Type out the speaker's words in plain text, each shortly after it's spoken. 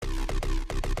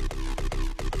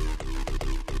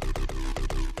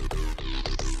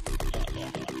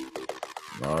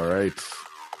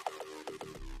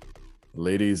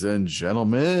Ladies and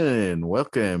gentlemen,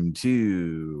 welcome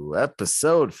to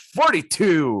episode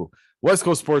 42 West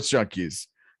Coast Sports Junkies.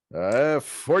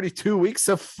 42 weeks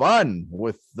of fun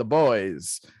with the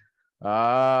boys.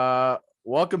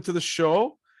 Welcome to the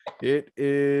show. It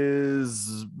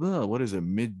is what is it,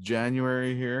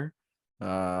 mid-January here?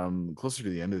 Closer to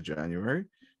the end of January.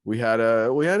 We had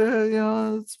a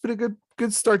it's been a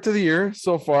good start to the year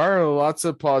so far. Lots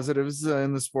of positives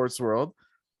in the sports world.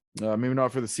 Maybe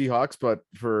not for the Seahawks, but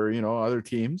for other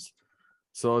teams.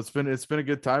 So it's been a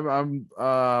good time.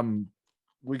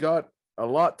 We got a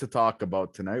lot to talk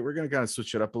about tonight. We're gonna kind of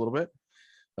switch it up a little bit.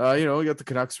 We got the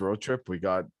Canucks road trip. We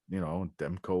got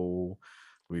Demko.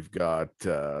 We've got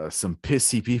some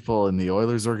pissy people in the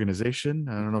Oilers organization.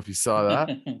 I don't know if you saw that.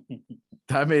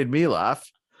 That made me laugh.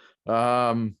 We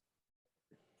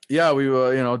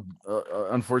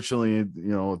unfortunately,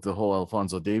 the whole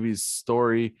Alfonso Davies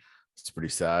story. It's pretty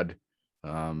sad.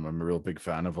 I'm a real big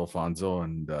fan of Alfonso,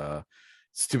 and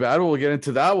it's too bad. We'll get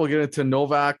into that. We'll get into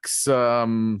Novak's,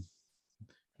 the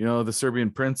Serbian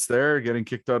prince there getting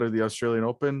kicked out of the Australian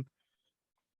Open.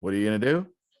 What are you gonna do?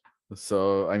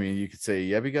 So, I mean, you could say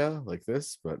Yebiga like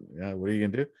this, but yeah, what are you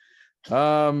gonna do?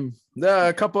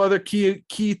 A couple other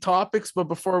key topics, but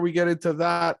before we get into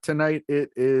that tonight, it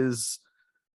is,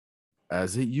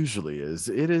 as it usually is,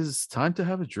 it is time to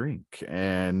have a drink,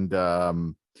 and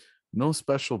no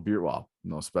special beer. Well,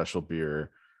 no special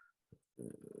beer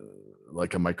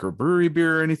like a microbrewery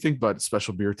beer or anything, but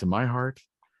special beer to my heart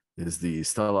is the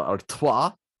Stella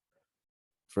Artois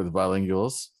for the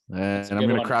bilinguals. And I'm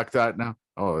going to crack that now.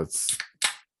 Oh, it's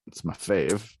my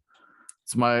fave.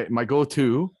 It's my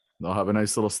go-to. They'll have a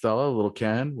nice little Stella, a little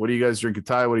can. What are you guys drinking,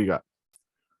 Ty? What do you got?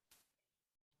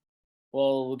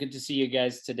 Well, good to see you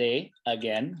guys today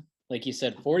again. Like you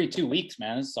said, 42 weeks,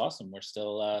 man. It's awesome. We're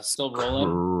still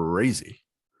rolling. Crazy.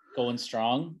 Going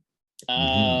strong.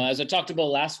 As I talked about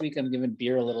last week, I'm giving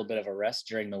beer a little bit of a rest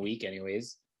during the week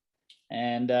anyways.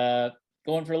 And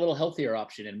going for a little healthier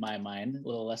option in my mind, a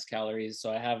little less calories. So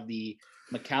I have the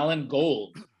Macallan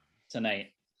Gold tonight.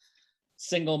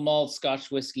 Single malt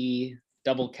Scotch whiskey,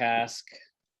 double cask.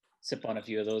 Sip on a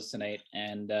few of those tonight.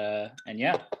 And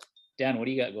yeah. Dan, what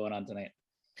do you got going on tonight?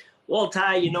 Well,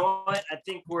 Ty, you know what? I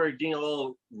think we're doing a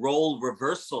little role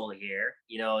reversal here.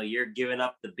 You're giving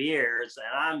up the beers, and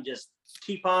I'm just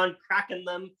keep on cracking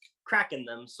them.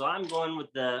 So I'm going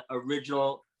with the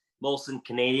original Molson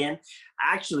Canadian.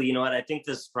 Actually, you know what? I think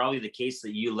this is probably the case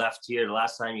that you left here the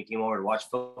last time you came over to watch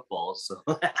football. So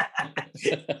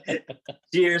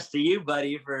cheers to you,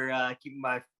 buddy, for keeping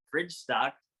my fridge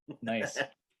stocked. Nice.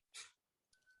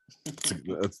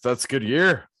 That's good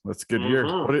year. That's good year.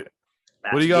 Mm-hmm.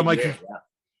 What do you got, Mike?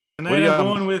 And then I'm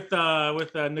going with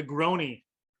Negroni.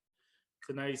 It's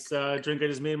a nice drink I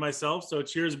just made myself. So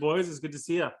cheers, boys. It's good to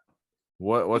see you.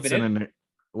 What's in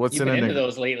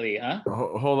those lately, huh?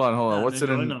 Hold on. Yeah,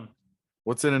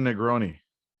 What's in a Negroni?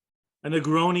 A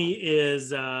Negroni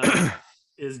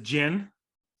is gin,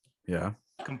 yeah,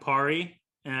 Campari,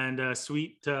 and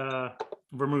sweet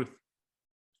vermouth.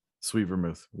 Sweet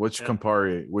vermouth. Which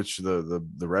Campari? Which the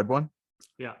red one?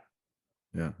 Yeah.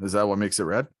 Yeah. Is that what makes it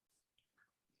red?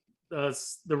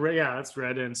 It's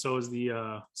red, and so is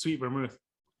the sweet vermouth.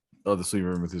 Oh, the sweet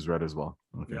vermouth is red as well.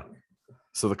 Okay. Yeah.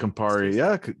 So the Campari,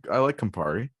 I like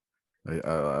Campari.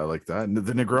 I like that. And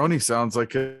the Negroni sounds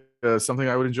like something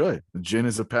I would enjoy. The gin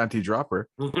is a panty dropper.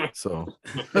 So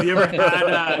have you ever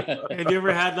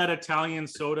had that Italian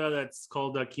soda that's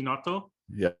called Chinotto?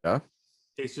 Yeah.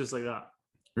 Tastes just like that.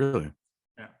 Really?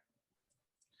 Yeah.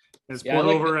 It's poured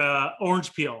over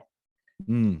orange peel.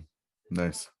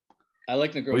 Nice. I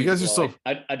like Negroni. Well, you guys are so.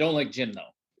 I don't like gin though,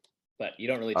 but you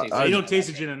don't really taste. You don't taste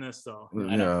the gin in this though.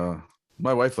 Yeah,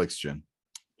 my wife likes gin.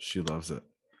 She loves it.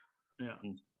 Yeah.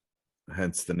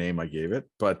 Hence the name I gave it.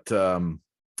 But gin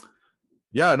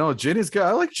is good.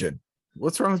 I like gin.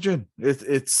 What's wrong with gin?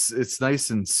 It's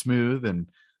nice and smooth and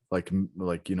like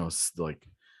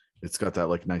it's got that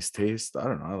like nice taste. I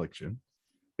don't know. I like gin.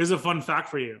 Here's a fun fact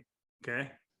for you.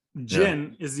 Okay.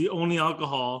 Gin is the only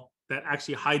alcohol that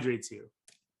actually hydrates you.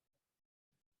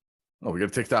 Oh, we got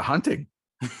to take that hunting.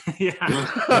 Yeah.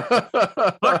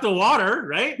 Fuck the water,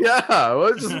 right? Yeah.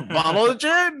 Well, just a bottle of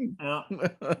gin. Yeah.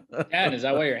 Dan, is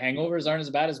that why your hangovers aren't as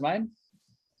bad as mine?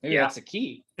 Maybe that's the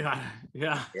key.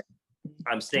 Yeah.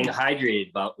 I'm staying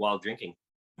hydrated while drinking.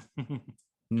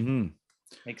 Mm-hmm.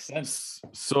 Makes sense.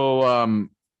 So,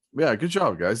 good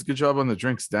job, guys. Good job on the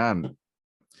drinks, Dan.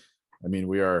 I mean,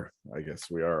 we are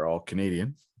all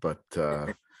Canadian, but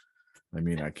I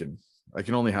mean, I can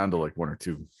only handle like one or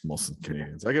two Molson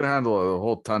Canadians. I can handle a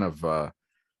whole ton of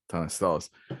ton of Stellas.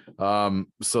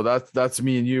 So that's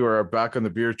me and you are back on the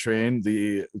beer train.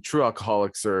 The true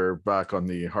alcoholics are back on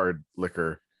the hard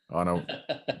liquor on a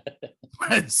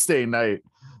Wednesday night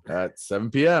at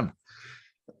 7 p.m.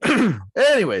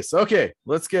 Anyways, okay,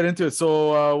 let's get into it.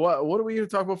 So what are we going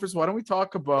to talk about first? Why don't we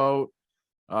talk about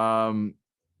my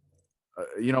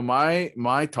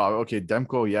talk? Okay,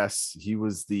 Demko, yes, he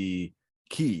was the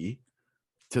key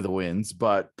to the wins,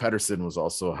 but Pedersen was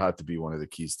also had to be one of the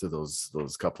keys to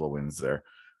those couple of wins there.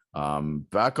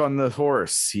 Back on the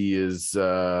horse, he is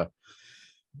showing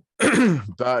a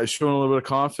little bit of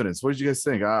confidence. What did you guys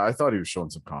think? I thought he was showing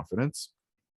some confidence.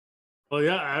 Well,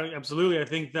 yeah, absolutely. I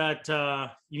think that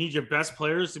you need your best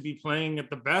players to be playing at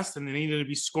the best, and they need to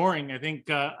be scoring. I think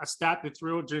a stat they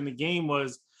threw out during the game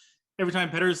was every time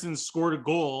Pedersen scored a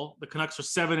goal, the Canucks are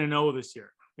 7-0 this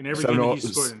year in every game that he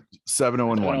scored in.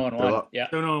 7-0-1. Yeah.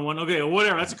 7-0-1. Okay, well,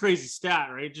 whatever. That's a crazy stat,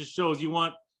 right? It just shows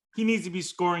he needs to be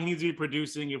scoring, he needs to be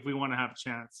producing if we want to have a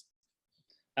chance.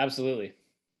 Absolutely.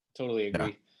 Totally agree.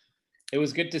 Yeah. It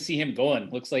was good to see him going.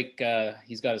 Looks like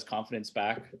he's got his confidence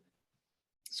back.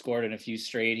 Scored in a few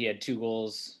straight. He had 2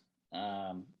 goals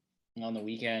on the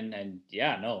weekend, and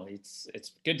it's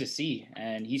good to see.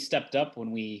 And he stepped up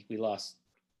when we lost.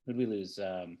 Who'd we lose?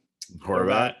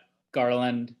 Horvat,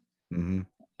 Garland, mm-hmm.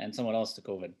 and someone else to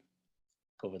COVID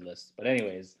list. But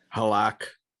anyways, Halak.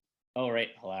 Oh right,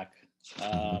 Halak.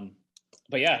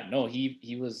 But yeah, no,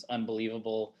 he was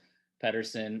unbelievable,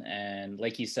 Pedersen, and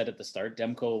like he said at the start,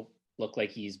 Demko looked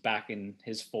like he's back in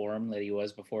his form that he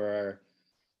was before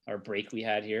our break we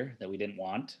had here that we didn't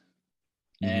want.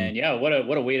 Mm-hmm. And yeah, what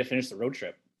a way to finish the road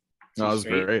trip. That was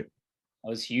great. That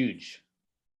was huge.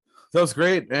 That was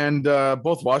great. And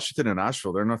both Washington and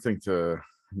Nashville, they're nothing to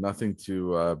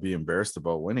be embarrassed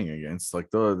about winning against.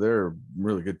 Like they're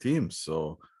really good teams.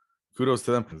 So kudos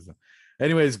to them.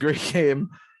 Anyways, great game.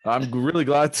 I'm really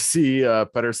glad to see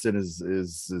Pedersen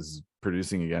is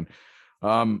producing again.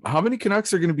 How many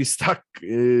Canucks are going to be stuck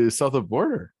south of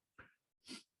border?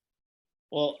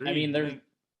 Well, I mean,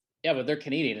 but they're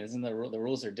Canadian. Isn't the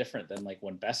rules are different than like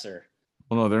when Besser?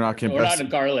 Well, no, they're not. We're not in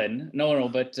Garland. No,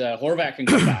 but Horvat can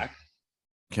come back.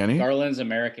 Can he? Garland's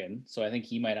American, so I think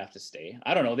he might have to stay.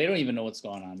 I don't know. They don't even know what's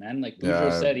going on, man. Like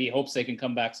Boudreaux said, he hopes they can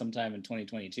come back sometime in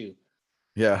 2022.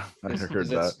 Yeah, I heard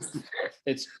that.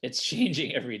 It's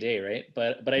changing every day, right?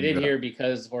 But I did hear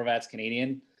because Horvat's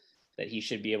Canadian that he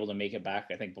should be able to make it back,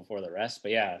 I think, before the rest.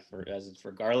 But yeah,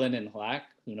 for Garland and Halak,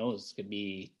 who knows? Could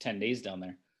be 10 days down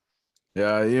there.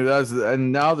 Yeah,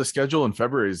 and now the schedule in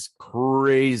February is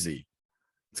crazy.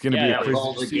 It's going to be crazy.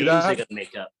 All the games they're going to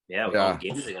make up. All the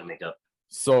games they're going to make up.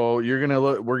 So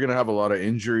we're gonna have a lot of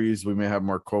injuries. We may have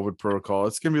more COVID protocol.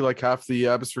 It's gonna be like half the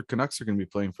Abbotsford Canucks are gonna be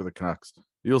playing for the Canucks.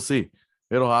 You'll see,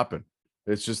 it'll happen.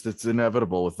 It's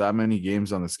inevitable with that many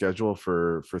games on the schedule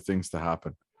for things to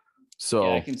happen. So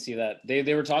yeah, I can see that.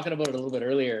 They were talking about it a little bit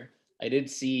earlier. I did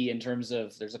see in terms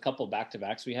of there's a couple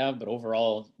back-to-backs we have, but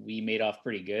overall we made off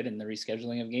pretty good in the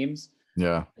rescheduling of games.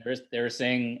 Yeah, they were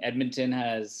saying Edmonton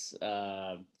has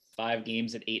 5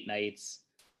 games at 8 nights.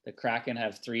 The Kraken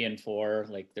have 3 and 4.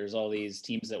 Like there's all these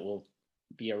teams that will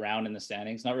be around in the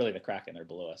standings. Not really the Kraken, they're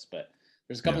below us, but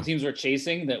there's a couple teams we're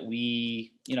chasing that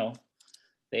we,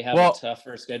 they have a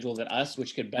tougher schedule than us,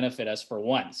 which could benefit us for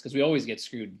once because we always get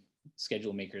screwed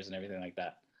schedule makers and everything like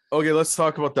that. Okay, let's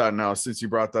talk about that now since you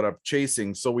brought that up.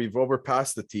 Chasing. So we've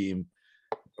overpassed the team,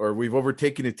 or we've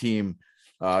overtaken a team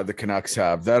the Canucks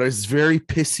have that is very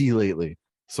pissy lately.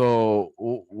 So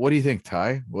what do you think,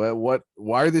 Ty?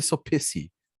 Why are they so pissy?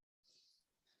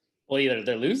 Well, either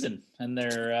they're losing and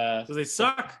they're so they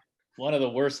suck. One of the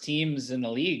worst teams in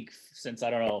the league since I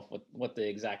don't know what the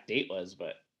exact date was,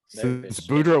 but since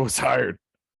Boudreaux was hired.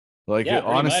 Like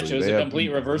honestly, much. It was a complete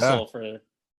reversal for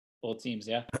both temes.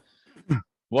 Yeah.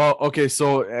 Well, okay,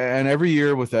 so and every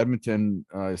year with Edmonton,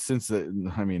 since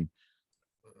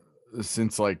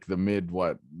like the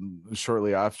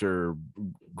shortly after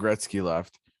Gretzky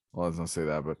left. Well, I was gonna say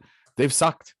that, but they've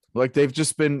sucked. Like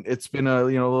it's been a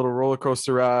little roller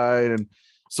coaster ride, and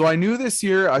so I knew this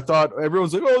year. I thought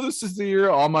everyone's like, "Oh, this is the year."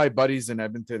 All my buddies in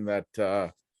Edmonton that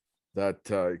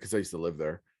because I used to live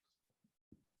there.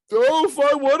 Oh, if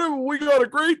I won, we got a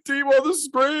great team. Oh, this is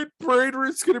great.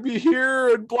 Braden's gonna be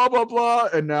here, and blah blah blah.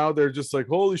 And now they're just like,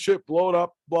 "Holy shit, blow it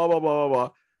up!" Blah blah blah blah blah.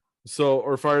 So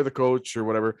or fire the coach or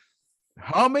whatever.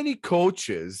 How many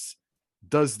coaches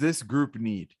does this group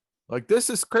need? Like, this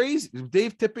is crazy.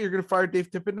 Dave Tippett, you're going to fire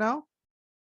Dave Tippett now?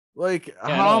 Like,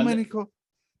 how many?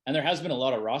 And there has been a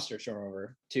lot of roster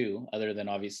turnover, too, other than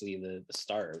obviously the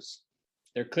stars.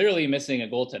 They're clearly missing a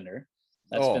goaltender.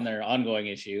 That's been their ongoing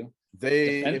issue.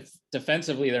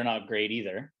 Defensively, they're not great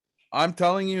either. I'm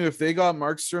telling you, if they got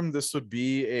Markstrom, this would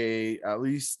be at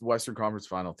least Western Conference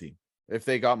final team. If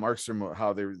they got Markstrom,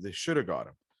 how they should have got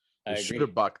him. I They should agree.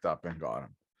 have bucked up and got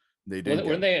him. They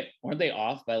Weren't did. weren't they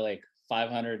off by like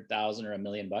 500,000 or $1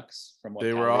 million from what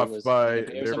They were Calgary off was by- gonna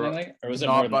pay or they something were like, or was it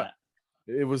not more than by- that?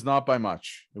 It was not by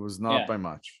much. It was not Yeah. by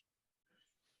much.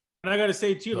 And I got to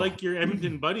say too, Oh. like your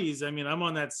Edmonton buddies. I mean, I'm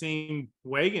on that same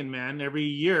wagon, man. Every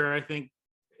year, I think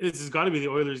this has got to be the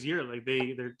Oilers' year. Like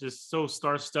they're just so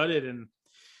star-studded,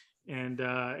 and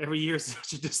every year is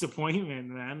such a disappointment,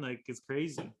 man. Like it's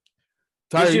crazy.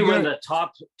 Ty, Especially you when gonna- the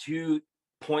top 2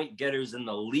 point getters in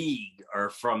the league are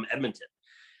from Edmonton.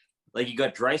 Like you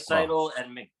got Draisaitl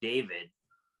and McDavid.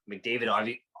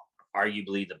 McDavid,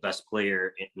 arguably the best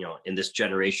player, in this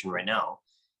generation right now.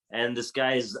 And this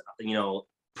guy's,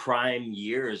 prime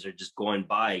years are just going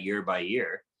by year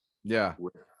yeah,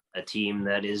 with a team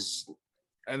that is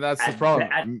and that's the at, problem.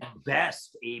 at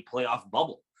best a playoff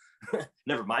bubble.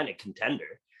 Never mind a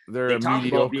contender. They're They a talk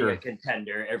about being a mediocre.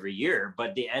 contender every year,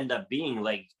 but they end up being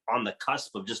like on the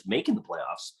cusp of just making the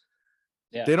playoffs.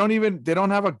 Yeah. They don't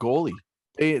have a goalie.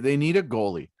 They need a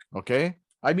goalie. Okay.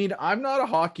 I mean, I'm not a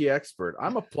hockey expert.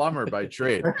 I'm a plumber by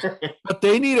trade, but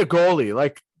they need a goalie.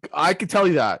 Like I can tell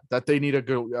you that they need a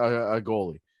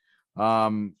goalie.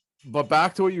 But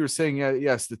back to what you were saying.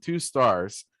 Yes, the 2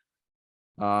 stars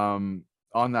on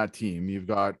that team. You've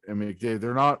got, I mean,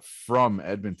 they're not from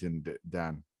Edmonton,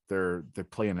 Dan. They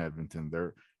play in Edmonton.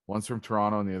 One's from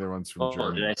Toronto and the other one's from Oh,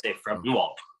 Germany. did I say from?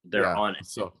 Well, they're Yeah, on it.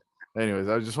 So, anyways,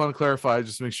 I just want to clarify,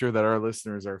 just make sure that our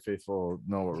listeners are faithful,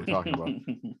 know what we're talking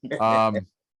about.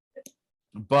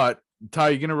 But Ty,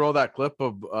 you gonna roll that clip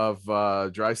of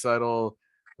Draisaitl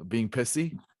being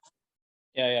pissy?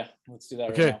 Yeah. Let's do that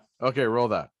right Okay, now. okay, roll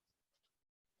that.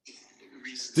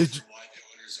 Reasons Did you- for why the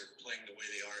Oilers are playing the way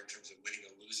they are in terms of winning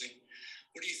or losing.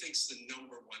 What do you think's the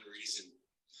number one reason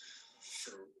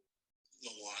for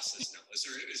the losses now? Is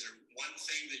there one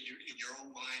thing that you, in your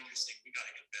own mind, you're saying we got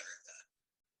to get better at that?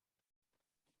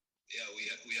 Yeah, we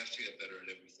have to get better at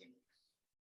everything.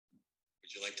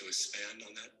 Would you like to expand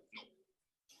on that? No.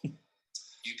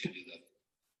 You can do that.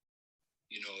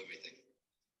 You know everything.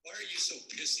 Why are you so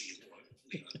pissy, Leon?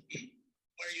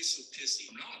 Why are you so pissy?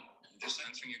 I'm not. I'm just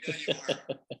answering your. Yeah, you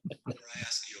are. Or I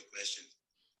asked you a question.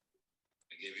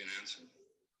 I gave you an answer.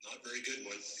 Not very good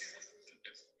one.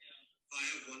 I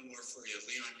have one more for you,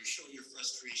 Leon. You show your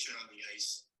frustration on the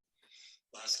ice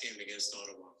last game against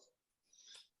Ottawa.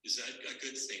 Is that a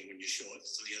good thing when you show it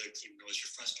so the other team knows you're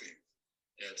frustrated?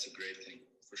 Yeah, it's a great thing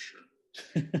for sure.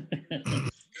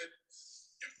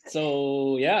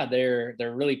 So yeah, they're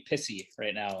really pissy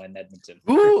right now in Edmonton.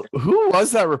 Who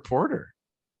was that reporter?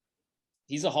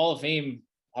 He's a Hall of Fame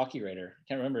hockey writer. I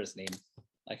can't remember his name.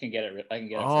 I can get it.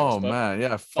 Oh first, but man,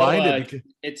 yeah, find it. Because,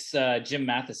 It's Jim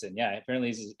Matheson. Yeah, apparently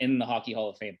he's in the Hockey Hall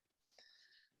of Fame.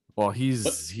 well,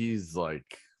 he's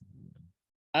like,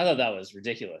 I thought that was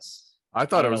ridiculous. I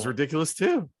thought it don't was know. ridiculous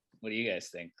too. What do you guys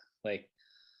think? Like,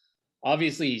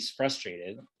 obviously he's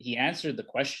frustrated. He answered the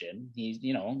question. He's,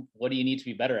 what do you need to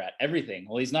be better at? Everything.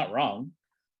 Well, he's not wrong.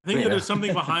 I think that Yeah. there's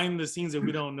something behind the scenes that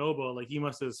we don't know about. Like he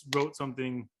must have wrote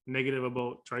something negative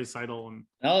about Draisaitl, and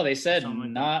No, they said Something like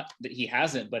that. not that he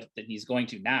hasn't, but that he's going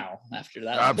to now after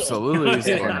that. Absolutely, he's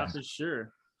going yeah, to. for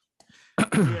sure.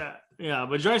 yeah.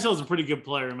 But Draisaitl's a pretty good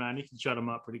player, man. You can shut him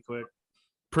up pretty quick.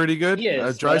 Pretty good. He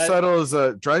is, but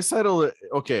Draisaitl.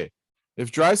 Okay,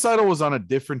 if Draisaitl was on a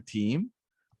different team,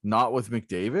 not with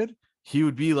McDavid, he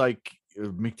would be like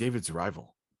McDavid's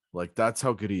rival. Like that's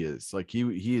how good he is. Like he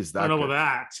is I that. don't know good. about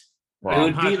that. It Wow.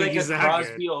 would I be think like a he's that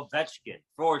Crosby Ovechkin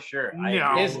for sure. I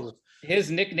No. agree.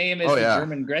 His nickname is Oh, the yeah.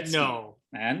 German Gretzky. No,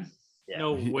 Man. Yeah.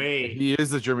 no way. He is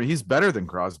the German. He's better than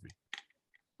Crosby.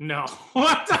 No.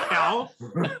 What the hell?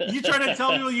 You trying to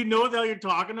tell me you know what the hell you're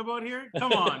talking about here?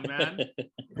 Come on, man.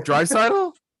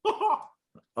 Draisaitl?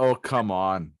 Oh, come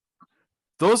on.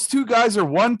 Those two guys are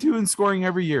 1-2 in scoring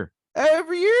every year.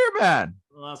 Every year, man.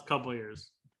 The last couple of years.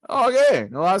 Okay,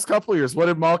 the last couple of years, what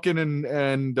did Malkin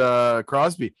and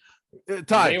Crosby? They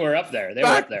Ty, were up there. They were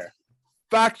Back- up there.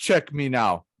 fact check me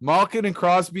now. Malkin and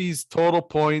Crosby's total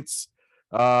points,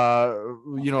 for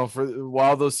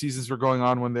while those seasons were going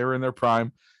on when they were in their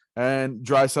prime, and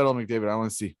Draisaitl, McDavid. I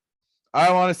want to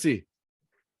see.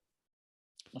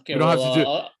 Okay, We don't have to do-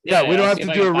 I'll- Yeah, we don't I'll have see to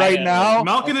if I do can it find right now.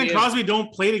 Malkin I'll and see Crosby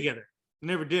don't play together. They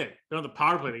never did. They don't have the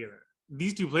power play together.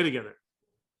 These two play together.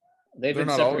 They've They're been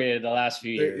not always- separated the last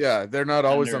few years. Yeah, they're not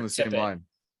always Under on the same Tippett. line.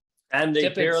 And they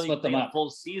Tippett barely split them play a up. full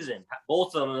season.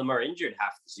 Both of them are injured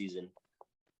half the season.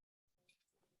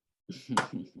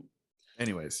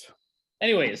 Anyways,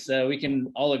 Anyways, we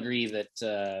can all agree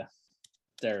that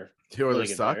they're The really Oilers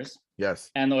good suck. players,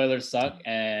 Yes. and the Oilers suck,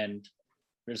 and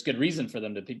there's good reason for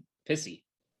them to be pissy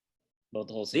about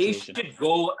the whole They situation. should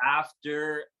go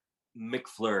after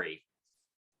McFlurry.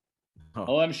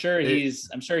 Oh, I'm sure It- he's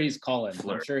calling.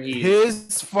 I'm sure he's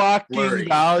His fucking Flurry.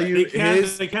 value.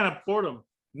 They can't afford him.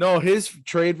 No, his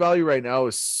trade value right now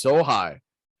is so high.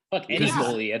 fuck any Yeah.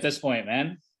 goalie at this point,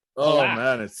 man. Oh Halak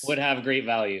man, it's would have great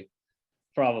value,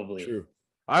 probably. true.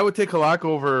 I would take Halak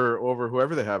over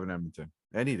whoever they have in Edmonton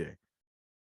any day.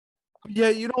 Yeah,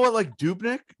 you know what? Like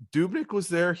Dubnik was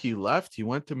there. He left. He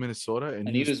went to Minnesota, And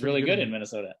he was really pretty good in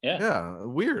Minnesota. Yeah. Yeah,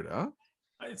 weird, huh?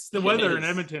 It's the It weather in is.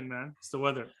 Edmonton, man. It's the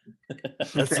weather.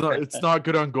 It's not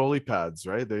good on goalie pads,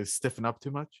 right? They stiffen up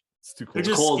too much. It's too They're cold.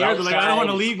 just Cold scared. They're like, I don't want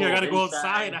to outside, leave here. I got to cold go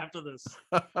outside inside. after this.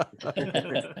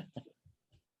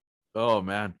 Oh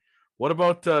man, what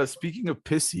about speaking of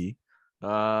pissy?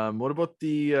 What about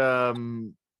the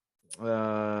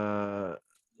Seahawks?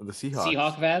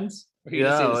 Seahawk fans? Were you Yeah,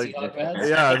 gonna like say the Seahawk fans?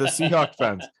 yeah, the Seahawk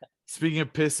fans. Speaking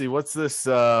of pissy, what's this?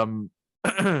 Who'd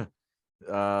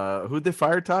they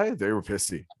fire? Ty? They were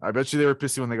pissy. I bet you they were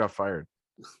pissy when they got fired.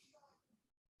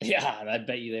 Yeah, I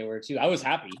bet you they were too. I was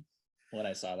happy when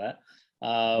I saw that.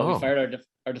 Oh. We fired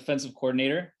our defensive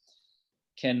coordinator,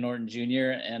 Ken Norton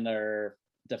Jr., and our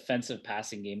defensive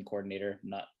passing game coordinator.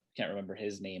 Can't remember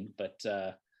his name, but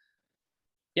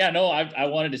yeah, no, I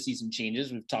wanted to see some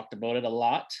changes. We've talked about it a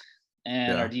lot,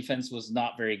 and Yeah. our defense was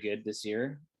not very good this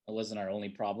year. It wasn't our only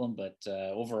problem, but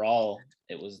overall,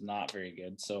 it was not very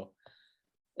good. So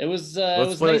it was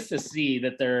nice to see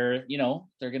that they're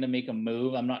going to make a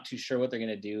move. I'm not too sure what they're going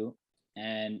to do.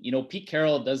 And, Pete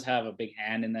Carroll does have a big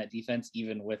hand in that defense,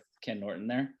 even with Ken Norton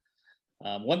there.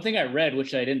 One thing I read,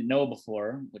 which I didn't know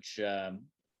before, which I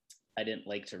didn't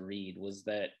like to read, was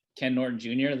that Ken Norton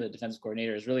Jr., the defensive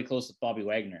coordinator, is really close with Bobby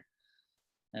Wagner.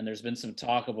 And there's been some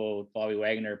talk about Bobby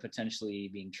Wagner potentially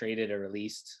being traded or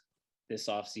released this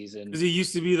offseason. Because he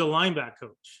used to be the linebacker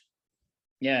coach.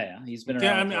 Yeah, he's been around.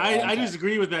 Yeah, I mean, for a long I time.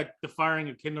 disagree with that. The firing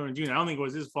of Ken Norton Jr. I don't think it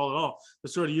was his fault at all.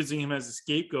 They're sort of using him as a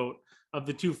scapegoat of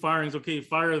the two firings. Okay,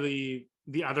 fire the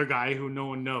other guy who no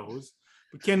one knows,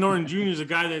 but Ken Norton Jr. is a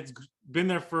guy that's been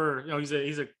there for he's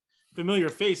a familiar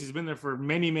face. He's been there for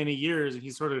many years, and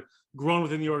he's sort of grown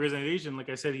within the organization. Like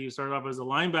I said, he started off as a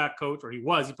linebacker coach, or he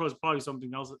was probably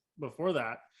something else before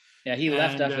that. Yeah, he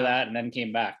left And, after that and then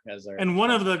came back as our. And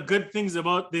one of the good things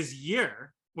about this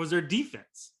year was their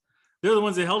defense. They're the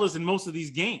ones that held us in most of these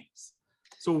games.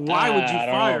 So why would you I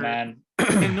don't fire know, man?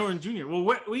 Ken Norton Jr.? Well,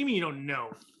 what do you mean you don't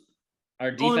know? Our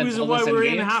The only defense reason held why us in we're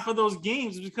in games. half of those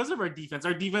games is because of our defense.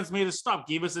 Our defense made us stop,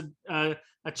 gave us a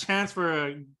chance for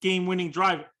a game-winning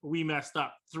drive. We messed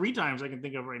up 3 times I can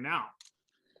think of right now.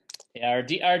 Yeah,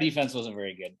 our defense wasn't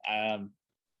very good.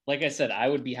 Like I said, I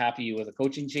would be happy with a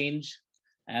coaching change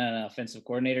and an offensive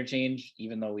coordinator change,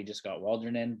 even though we just got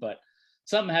Waldron in. But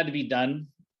something had to be done.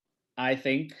 I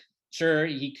think. Sure,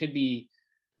 he could be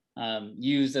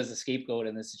used as a scapegoat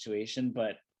in this situation,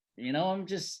 but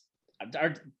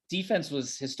our defense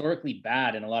was historically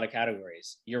bad in a lot of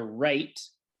categories. You're right.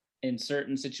 In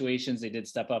certain situations, they did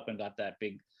step up and got that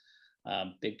big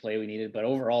play we needed, but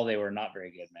overall, they were not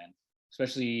very good, man.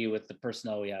 Especially with the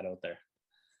personnel we had out there.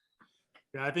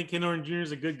 Yeah, I think Ken Norton Jr.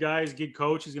 is a good guy. He's a good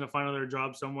coach. He's going to find another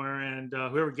job somewhere, and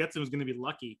whoever gets him is going to be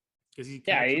lucky because he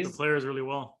connects with the players really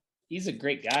well. He's a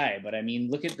great guy, but I mean,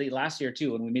 look at the last year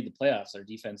too. When we made the playoffs, our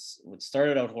defense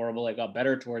started out horrible. It got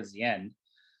better towards the end,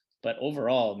 but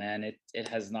overall, man, it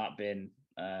has not been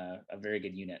a very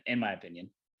good unit, in my opinion.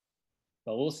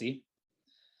 But we'll see.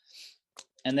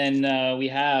 And then we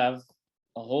have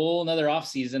a whole nother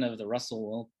offseason of the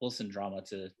Russell Wilson drama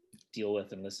to deal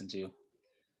with and listen to.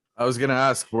 I was gonna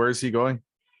ask, where is he going?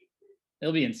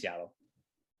 He'll be in Seattle.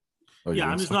 Oh, Yeah, you I'm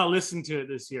think just so? not listening to it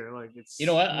this year. Like it's You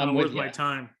know what? not I'm worth with my ya.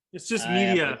 time. It's just I am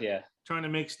media with ya. trying to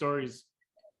make stories.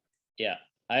 Yeah,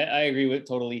 I agree with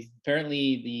totally.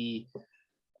 Apparently,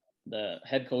 the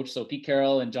head coach, so Pete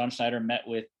Carroll and John Schneider, met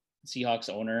with Seahawks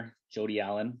owner Jody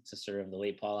Allen, sister of the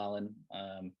late Paul Allen,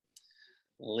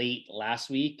 late last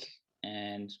week,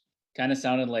 and kind of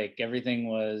sounded like everything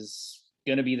was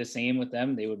going to be the same with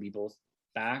them. They would be both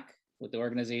back with the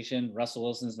organization. Russell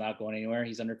Wilson's not going anywhere.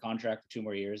 He's under contract for 2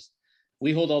 more years.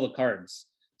 We hold all the cards.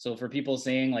 So for people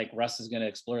saying like Russ is going to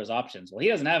explore his options, well, he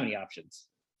doesn't have any options.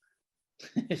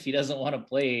 If he doesn't want to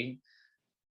play,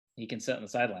 he can sit on the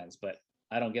sidelines, but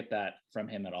I don't get that from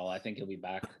him at all. I think he'll be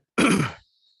back. I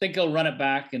think he'll run it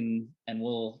back and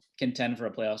we'll contend for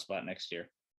a playoff spot next year.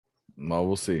 Well,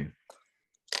 we'll see.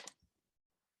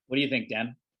 What do you think,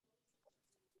 Dan?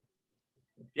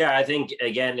 Yeah, I think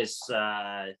again, it's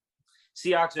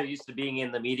Seahawks are used to being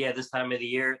in the media this time of the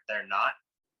year. They're not.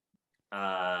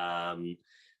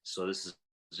 So this is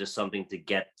just something to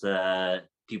get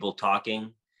people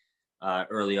talking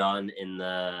early on in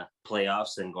the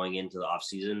playoffs and going into the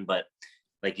offseason. But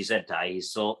like you said, Ty,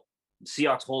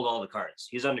 Seahawks hold all the cards.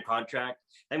 He's under contract.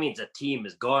 That means a team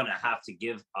is going to have to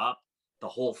give up the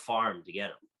whole farm to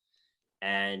get him.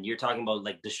 And you're talking about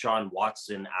like Deshaun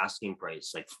Watson asking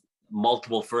price, like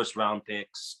multiple first round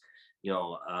picks,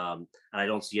 and I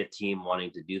don't see a team wanting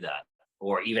to do that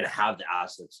or even have the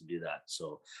assets to do that.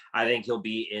 So I think he'll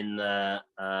be in the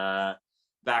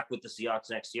back with the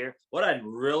Seahawks next year. What I'd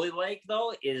really like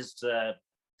though is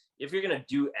if you're gonna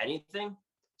do anything,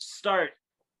 start,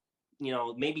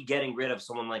 maybe getting rid of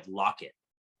someone like Lockett.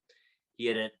 He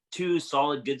had 2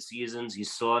 solid good seasons.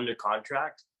 He's still under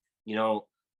contract.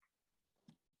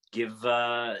 Give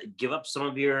up some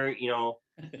of your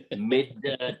mid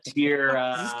tier.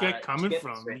 Where's this guy coming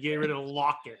from? You get rid of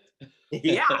Lockett.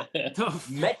 Yeah,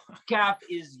 Metcalf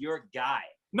is your guy.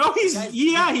 No, he is.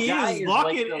 Lockett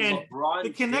Lockett like and LeBron the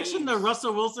connection James. to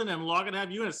Russell Wilson and Lockett.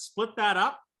 Have you gonna split that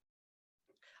up?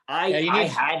 I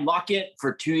had Lockett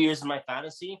for 2 years in my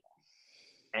fantasy,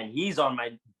 and he's on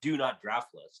my do not draft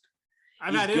list.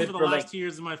 I've He's had him good for the for, last 2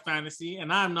 years in my fantasy,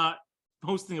 and I'm not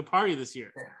hosting a party this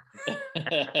year.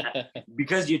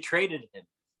 Because you traded him.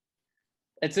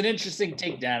 It's an interesting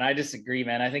take, Dan. I disagree,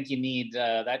 man. I think you need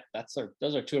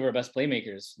those are 2 of our best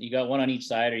playmakers. You got one on each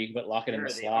side, or you can put Lockett in the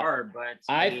They slot. are, but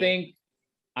I think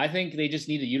they just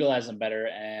need to utilize them better,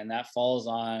 and that falls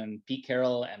on Pete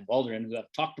Carroll and Waldron, who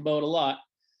I've talked about a lot.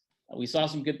 We saw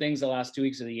some good things the last 2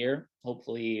 weeks of the year.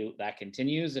 Hopefully that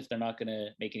continues if they're not going to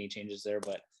make any changes there.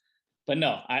 But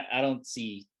no, I don't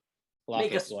see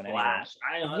make a Lockett going anywhere.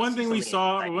 splash. One thing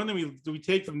we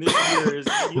take from this year is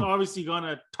you're obviously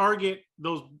gonna target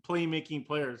those playmaking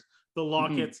players, the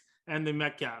Locketts and the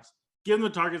Metcalfs. Give them the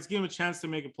targets, give them a chance to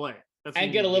make a play.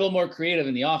 And get a little more creative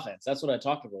in the offense. That's what I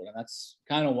talked about, and that's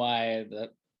kind of why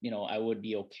I would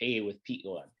be okay with Pete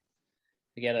going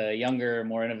to get a younger,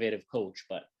 more innovative coach.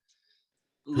 But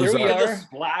Look here we at the are.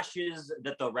 splashes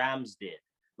that the Rams did.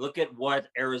 Look at what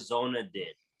Arizona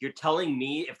did. You're telling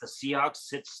me if the Seahawks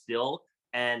sit still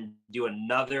and do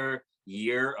another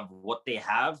year of what they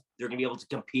have, they're going to be able to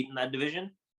compete in that division?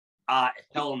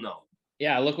 Hell no.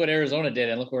 Yeah, look what Arizona did,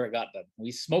 and look where it got them.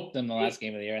 We smoked them the last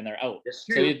game of the year, and they're out. That's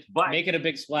So true, but making a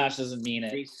big splash doesn't mean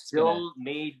they it's still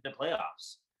made the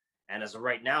playoffs. And as of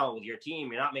right now, with your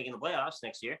team, you're not making the playoffs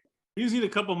next year. You just need a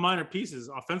couple minor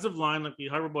pieces. Offensive line, like we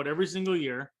harp about every single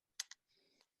year.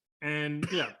 And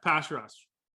pass rush.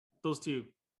 Those 2.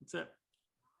 That's it.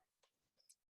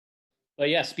 But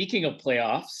yeah, speaking of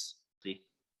playoffs, See?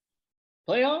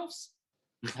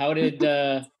 how did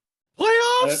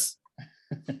Playoffs.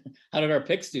 how did our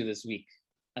picks do this week?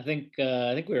 I think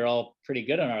we were all pretty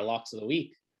good on our locks of the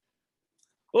week.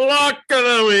 Lock of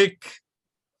the week.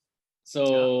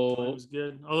 So It was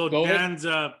good. Although Go with- Dan's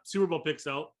Super Bowl picks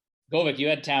out. Govik, you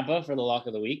had Tampa for the lock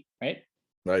of the week, right?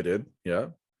 I did. Yeah.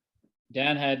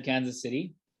 Dan had Kansas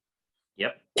City.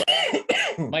 Yep.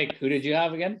 Mike, who did you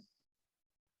have again?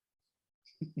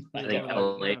 I think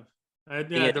LA. I had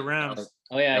the Rams.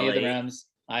 Oh yeah, you had the LA. Rams.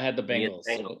 I had the You had Bengals.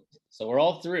 the Bengals. So we're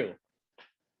all through.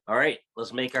 All right,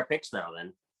 let's make our picks now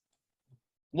then.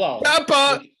 Well,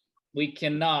 Tampa. we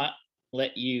cannot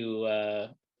let you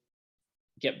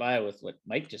get by with what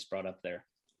Mike just brought up there.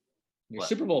 Your What?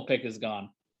 Super Bowl pick is gone.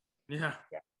 Yeah.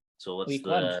 So what's Week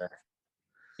 1.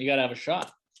 You got to have a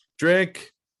shot. Drink.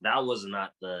 that was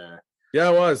not the Yeah,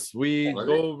 it was. We Was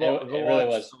go, it? go, It go really watch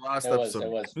was. the last It was. episode.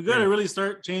 It was. We got to really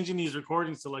start changing these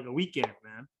recordings to like a weekend,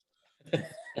 man.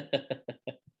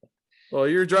 Well,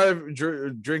 you're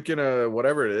drinking a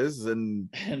whatever it is, and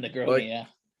And the girl, Like- yeah.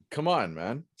 come on,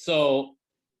 man. So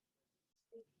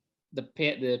the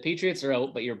Patriots are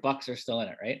out, but your Bucks are still in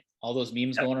it, right? All those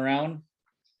memes Yep. going around.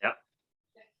 Yep.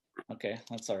 Okay,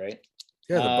 that's all right.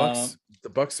 Yeah, the Um, Bucks. The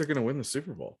Bucks are gonna win the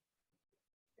Super Bowl.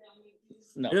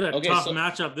 No. We had a Okay, tough so,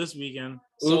 matchup this weekend.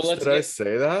 so Oops, let's did I get,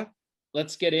 say that?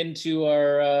 let's get into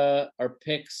our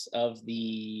picks of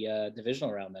the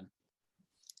divisional round then.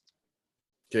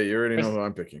 Okay, you already know Chris- who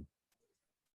I'm picking.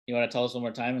 You want to tell us one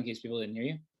more time in case people didn't hear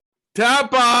you?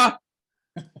 Tampa.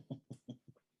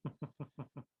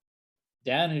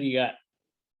 Dan, who do you got?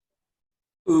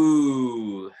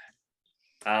 Ooh.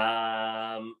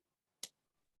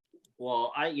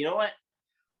 Well, you know what?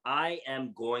 I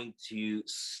am going to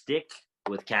stick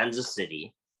with Kansas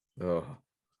City, Oh, It's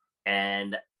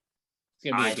and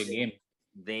gonna be I a good game.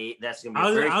 that's gonna be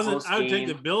a very close I would take game.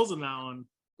 the Bills in that one.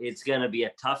 It's gonna be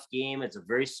a tough game. It's a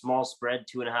very small spread,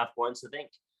 2.5 points, I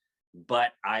think.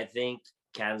 But I think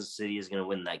Kansas City is gonna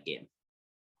win that game.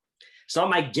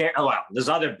 Some there's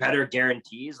other better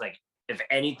guarantees. Like if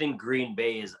anything, Green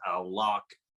Bay is a lock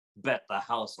bet the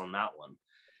house on that one.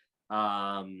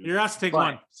 You're asked to take but-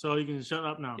 one, so you can shut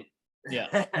up now. Yeah.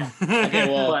 Okay,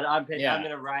 well, but I'm yeah.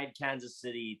 gonna ride Kansas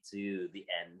City to the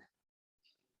end.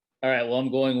 All right. Well,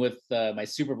 I'm going with my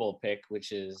Super Bowl pick,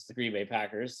 which is the Green Bay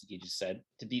Packers. You just said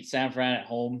to beat San Fran at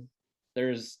home.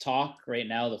 There's talk right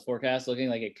now. The forecast looking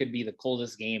like it could be the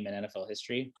coldest game in NFL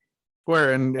history.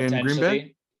 Where in Green Bay?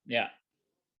 Potentially. Yeah.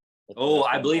 Oh,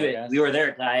 I believe it. Forecast. We were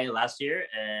there, Ty, last year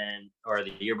or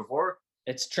the year before.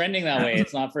 It's trending that way.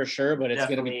 It's not for sure, but it's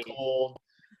going to be Definitely- cold.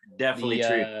 Definitely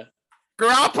true.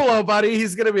 Garoppolo, buddy,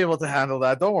 he's gonna be able to handle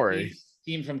that. Don't worry.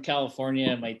 Team from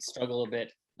California might struggle a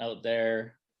bit out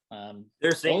there.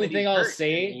 They're saying only that he's thing I'll hurt,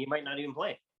 say- and he might not even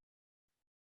play.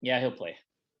 Yeah, he'll play.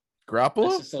 It's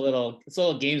Garoppolo. just a little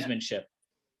gamesmanship.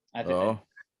 I think Oh,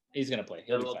 he's going to play.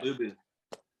 He'll be Little fine. boo boo.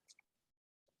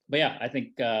 But yeah, I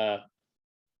think they're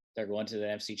going to the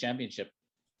NFC Championship.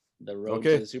 The road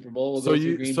Okay. to the Super Bowl will So go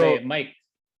you- through Green so- Bay. Mike,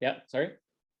 yeah, sorry.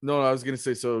 no, I was gonna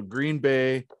say so. Green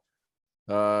Bay,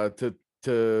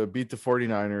 to beat the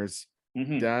 49ers.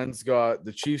 Mhm. Dan's got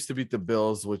the Chiefs to beat the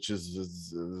Bills, which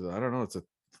is I don't know.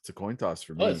 It's a coin toss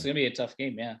for me. Oh, it's going to be a tough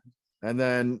game. Yeah. And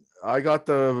then I got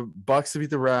the Bucks to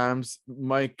beat the Rams.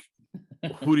 Mike,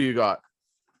 who do you got?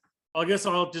 I guess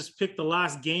I'll just pick the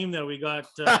last game that we got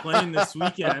playing this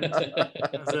weekend. As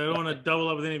I don't want to double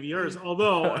up with any of yours.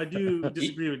 Although I do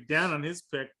disagree with Dan on his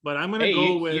pick, but I'm going to Hey, go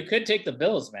you with. could take the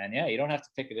Bills, man. Yeah, you don't have to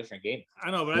pick a different game.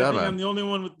 I know, but Yeah, I think man. I'm the only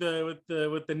one with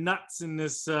the nuts in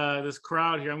this this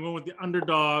crowd here. I'm going with the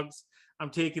underdogs. I'm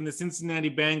taking the Cincinnati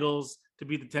Bengals to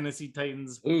beat the Tennessee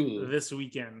Titans Ooh, this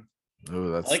weekend.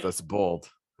 Oh, like- that's bold.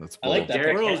 That's I bold. like that.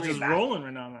 Derrick World's Henry just back. rolling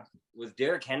right now. Man. Was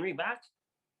Derrick Henry back?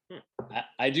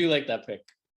 I do like that pick.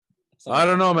 I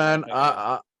don't know, man.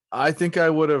 Okay. I think I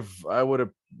would have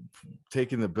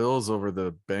taken the Bills over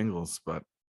the Bengals, but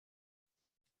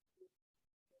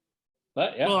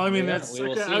But yeah, Well, I mean, yeah, that's we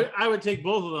will like, see. I would take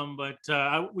both of them,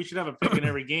 but we should have a pick in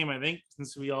every game. I think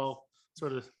since we all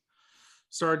sort of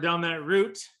started down that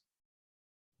route.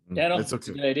 Yeah, no, it's it's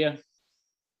a okay. good idea.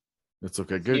 It's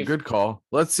okay. Steve- Good call.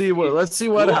 Let's see what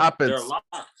Cool. happens. They're locked.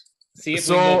 See if we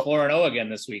So- go 4-0 again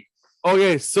this week.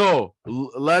 Okay, so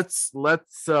let's lay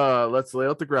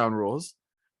out the ground rules.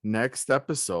 Next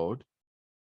episode,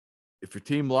 if your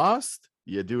team lost,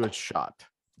 you do a shot.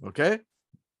 Okay,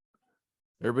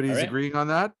 everybody's All right. agreeing on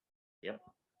that. Yep.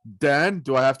 Dan,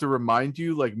 do I have to remind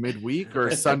you like midweek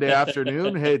or Sunday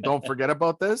afternoon? Hey, don't forget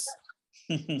about this.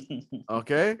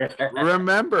 Okay,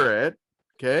 remember it.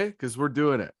 Okay, because we're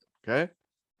doing it. Okay,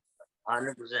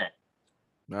 100%.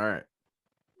 all right.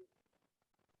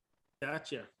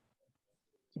 Gotcha.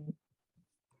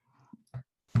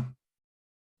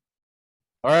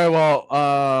 All right, well,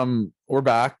 we're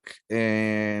back,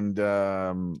 and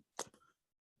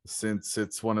since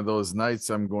it's one of those nights,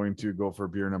 I'm going to go for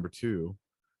beer number 2.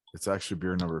 It's actually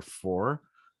beer number 4,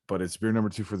 but it's beer number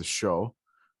 2 for the show.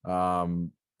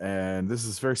 And this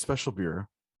is very special beer.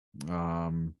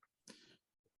 And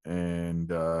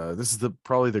this is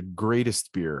probably the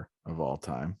greatest beer of all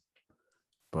time.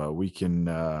 But we can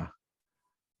oh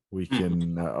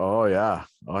yeah,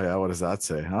 what does that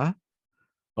say, huh?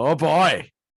 Oh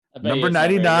boy. I bet you Number it's not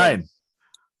very good. 99.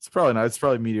 It's probably not. It's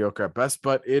probably mediocre at best,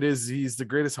 but it is. He's the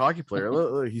greatest hockey player.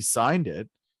 Look, he signed it.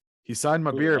 He signed my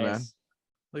Ooh, beer, nice. man.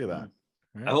 Look at that.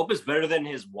 Right? I hope it's better than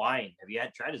his wine. Have you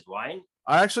tried his wine?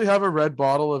 I actually have a red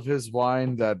bottle of his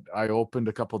wine that I opened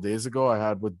a couple days ago. I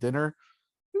had with dinner.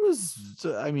 It was.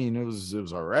 I mean, it was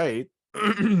all right.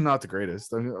 Not the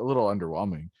greatest. A little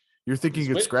underwhelming. You're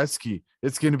thinking it's Gretzky.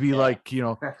 It's going to be Yeah. like,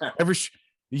 every.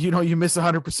 You miss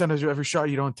 100% of every shot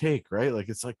you don't take, right? Like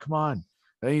it's like, come on.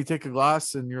 Then you take a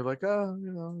glass and you're like,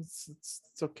 oh, it's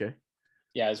okay.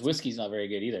 Yeah, his whiskey's not very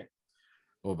good either.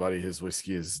 Oh, buddy, his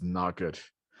whiskey is not good.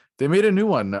 They made a new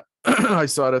one. I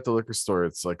saw it at the liquor store.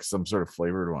 It's like some sort of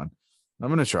flavored one. I'm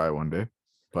gonna try it one day.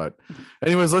 But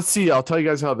anyways, let's see. I'll tell you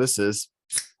guys how this is.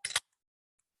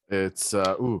 It's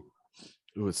ooh,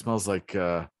 it smells like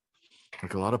a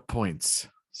lot of points.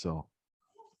 So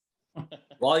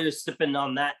While you're sipping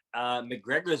on that,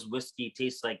 McGregor's whiskey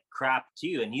tastes like crap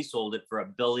too, and he sold it for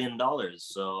 $1 billion.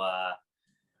 So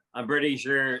I'm pretty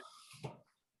sure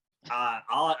I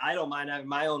don't mind having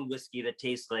my own whiskey that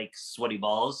tastes like sweaty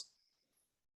balls.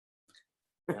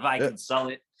 If I can sell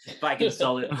it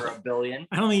for $1 billion.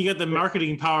 I don't think you got the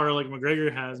marketing power like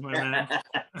McGregor has, my man.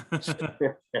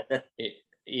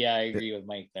 Yeah, I agree with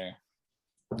Mike there.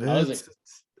 How is it?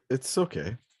 it's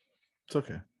okay. It's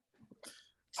okay.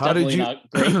 It's How did definitely you- not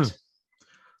great.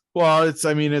 Well,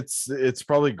 it's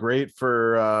probably great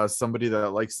for somebody that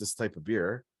likes this type of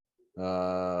beer.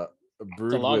 It's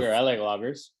Brewed a lager. with, I like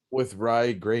lagers. with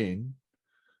rye grain.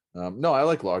 No, I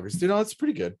like lagers. You know, it's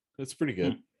pretty good. It's pretty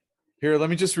good. Here, let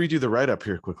me just read you the write up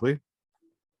here quickly.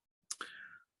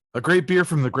 A great beer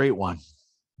from the great one.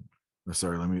 Oh,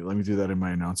 sorry, let me do that in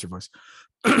my announcer voice.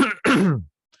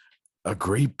 A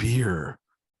great beer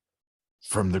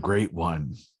from the great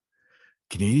one.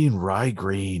 Canadian rye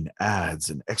grain adds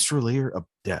an extra layer of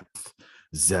depth,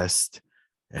 zest,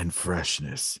 and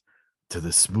freshness to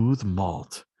the smooth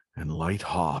malt and light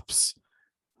hops.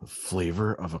 The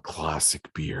flavor of a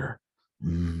classic beer.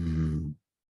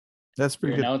 That's Your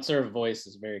pretty good. announcer voice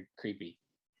is very creepy,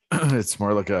 It's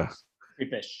more like a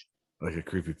creepish.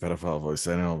 creepy pedophile voice.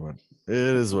 I know, but it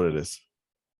is what it is.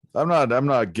 I'm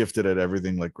not gifted at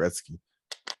everything like Gretzky.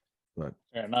 But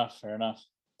Fair enough. Fair enough.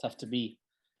 Tough to be.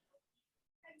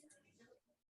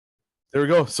 there we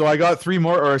go. So I got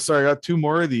I got 2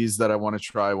 more of these that I want to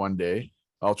try one day.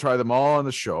 I'll try them all on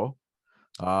the show.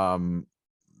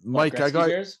 Mike, I Gretzky got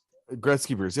beers?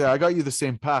 Gretzky beers. Yeah, I got you the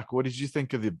same pack. What did you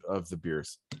think of the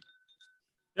beers?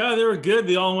 Yeah, they were good.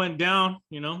 They all went down.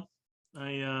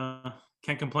 I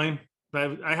can't complain.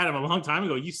 But I had them a long time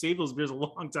ago. You saved those beers a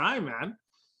long time, man.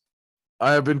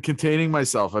 I have been containing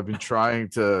myself. I've been trying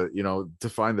to, to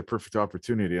find the perfect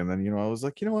opportunity. And then, I was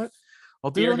like, you know what?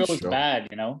 I'll do it Beer on the goes show. bad.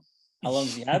 How long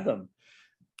have you had them?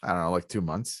 I don't know, like 2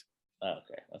 months. Oh,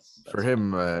 okay, that's For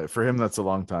him, that's a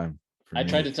long time. For I me,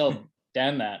 tried to tell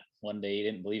Dan that one day. He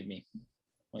didn't believe me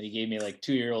when he gave me like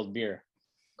 2-year-old beer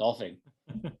golfing.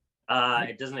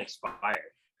 It doesn't expire.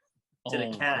 It's in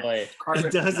a can. Boy. It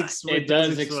does Carbonized. expire. It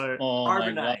does. expire. Oh my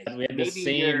god, Carbonized. we had the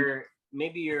same.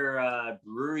 Maybe your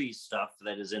brewery stuff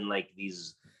that is in like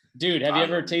these. Dude, have you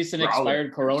ever tasted an growler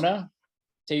expired Corona?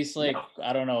 Tastes like No.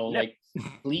 I don't know, No. like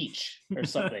bleach or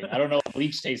something. I don't know what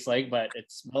bleach tastes like, but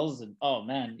it smells. And oh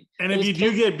man! And It if was you do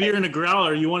killed get by- beer in a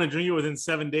growler, you want to drink it within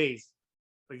 7 days.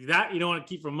 Like that, you don't want to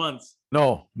keep for months.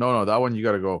 no, that one you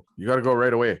got to go. You got to go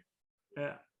right away.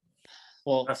 Yeah.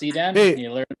 well, see, Dan, Hey.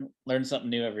 you learn something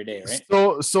new every day,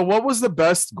 right? So what was the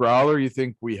best growler you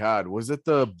think we had? Was it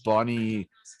the Bonnie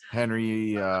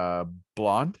Henry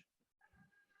Blonde?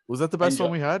 Was that the best Enjoy-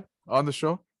 one we had on the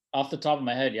show? Off the top of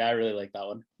my head, yeah, I really like that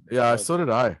one. Yeah, was- so did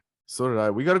I.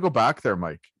 We got to go back there,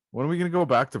 Mike. When are we going to go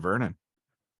back to Vernon?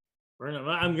 Vernon.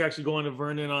 I'm actually going to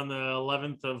Vernon on the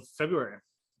 11th of February.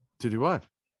 To do what?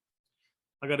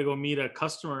 I got to go meet a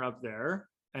customer up there.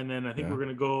 And then I think Yeah. we're going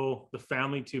to go the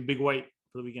family to Big White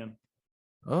for the weekend.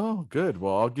 Oh, good.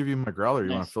 Well, I'll give you my growler.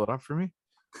 You want Nice. to fill it up for me?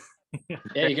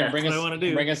 Yeah, you can bring That's us. what I wanna you can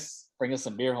do. bring us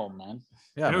some beer home, man.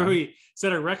 Yeah. Remember man. we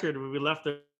set a record when we left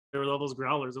there with all those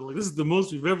growlers. I'm like, this is the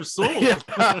most we've ever sold. yeah.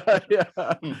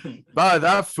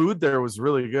 That food there was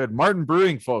really good. Martin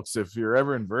Brewing, folks, if you're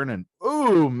ever in Vernon.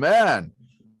 Oh man,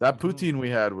 that poutine we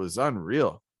had was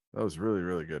unreal. That was really,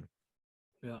 really good.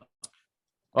 Yeah.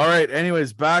 All right.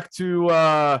 Anyways, back to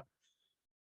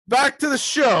the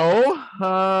show.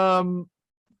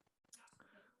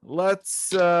 Let's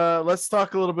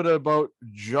talk a little bit about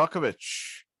Djokovic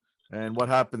and what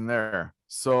happened there.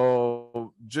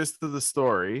 So, gist of the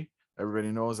story,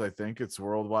 everybody knows, I think it's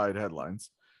worldwide headlines.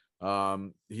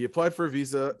 He applied for a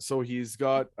visa, so he's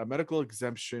got a medical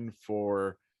exemption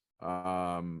for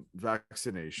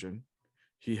vaccination.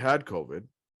 He had COVID,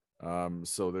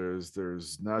 so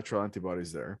there's natural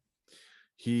antibodies there.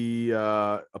 He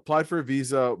applied for a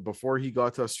visa before he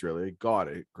got to Australia, got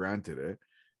it, granted it.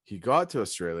 He got to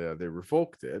Australia, they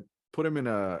revoked it, put him in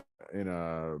a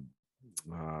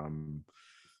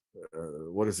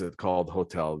what is it called,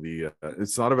 hotel?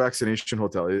 It's not a vaccination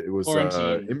hotel. It was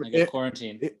Quarantine, like a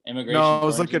quarantine, immigration. no, it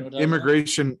was like an quarantine hotel?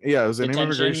 immigration. Yeah, it was an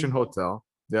immigration Detention. hotel.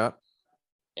 Yeah.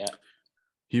 Yeah.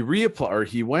 He reapplied, or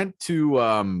he went to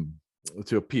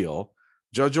appeal.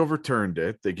 Judge overturned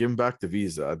it. They give him back the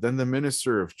visa. Then the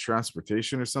Minister of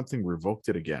Transportation or something revoked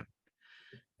it again,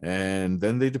 and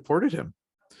then they deported him.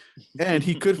 And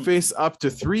he could face up to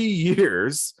 3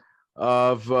 years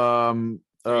of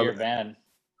 3-year ban.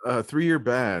 a 3-year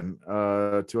ban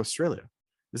to Australia.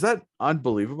 Is that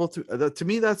unbelievable? To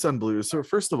me, that's unbelievable. So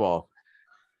first of all,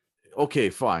 okay,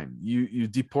 fine. You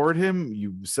deport him,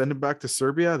 you send him back to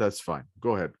Serbia. That's fine.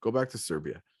 Go ahead, go back to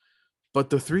Serbia. But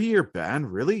the 3-year ban,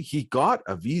 really? He got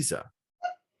a visa,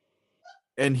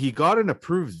 and he got an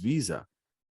approved visa.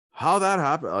 How that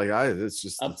happened? It's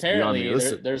just it's beyond me. Apparently,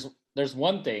 Listen, there's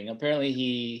one thing. Apparently,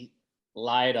 he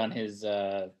lied on his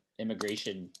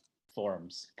immigration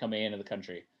forms coming into the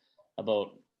country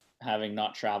about having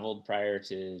not traveled prior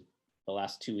to the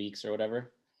last 2 weeks or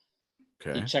whatever.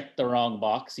 okay. He checked the wrong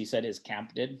box. He said his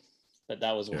camp did, but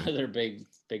that was one Yeah. of their big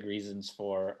reasons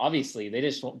for. Obviously, they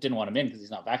just didn't want him in because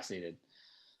he's not vaccinated.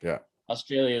 Yeah.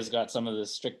 Australia's got some of the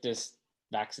strictest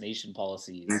vaccination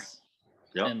policies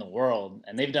Yep. in the world,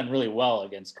 and they've done really well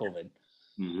against COVID.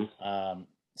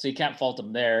 So you can't fault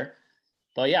him there.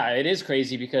 But yeah, it is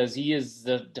crazy because he is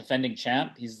the defending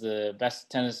champ. He's the best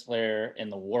tennis player in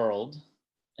the world.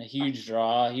 A huge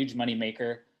draw, a huge money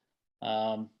maker.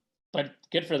 But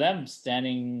good for them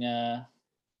standing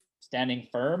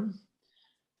firm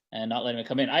and not letting him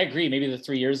come in. I agree. Maybe the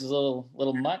 3 years is a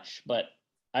little much, but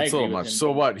I It's a agree little with much. him So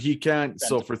being what? He can't.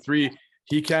 So for defensive. 3,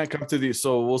 he can't come to the.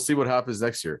 So we'll see what happens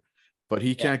next year. But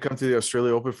he can't come to the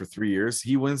Australia Open for 3 years.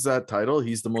 He wins that title.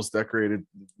 He's the most decorated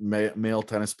male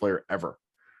tennis player ever.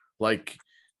 Like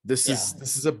this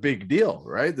is a big deal,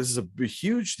 right? This is a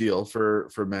huge deal for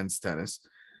men's tennis.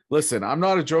 Listen, I'm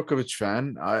not a Djokovic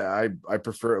fan. I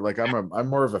prefer, like, I'm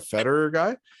more of a Federer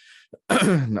guy.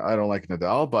 I don't like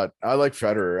Nadal, but I like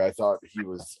Federer.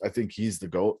 I think he's the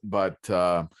GOAT, but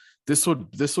this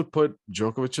would put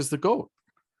Djokovic as the GOAT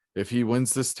if he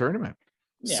wins this tournament.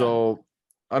 Yeah. So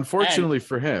unfortunately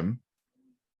for him,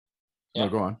 Yeah. no,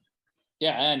 go on.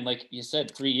 Yeah, and like you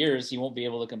said, 3 years, he won't be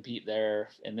able to compete there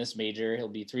in this major. He'll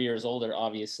be 3 years older,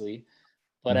 obviously.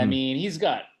 But I Mhm. mean, he's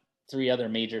got 3 other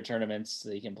major tournaments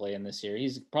that he can play in this year.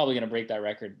 He's probably going to break that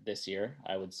record this year,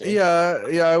 I would say.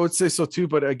 Yeah, I would say so too.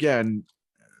 But again,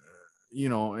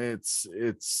 it's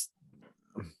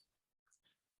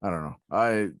I don't know.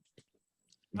 I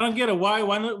don't get it. Why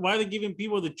are they giving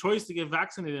people the choice to get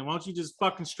vaccinated? Why don't you just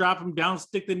fucking strap them down,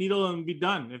 stick the needle, and be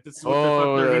done? If this is what the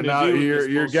fuck they're going now to do, with this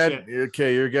you're bullshit. getting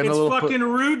okay. You're getting It's a little. fucking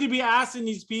rude to be asking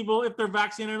these people if they're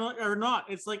vaccinated or not.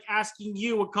 It's like asking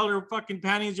you what color of fucking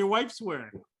panties your wife's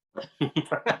wearing.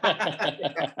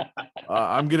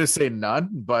 I'm gonna say none,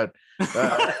 but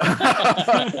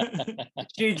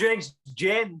She drinks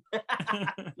gin.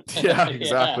 yeah,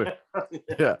 exactly.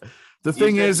 Yeah. The He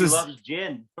thing said is she loves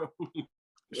gin.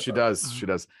 she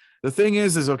does. The thing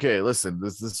is okay, listen,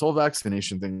 this whole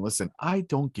vaccination thing, listen, I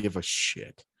don't give a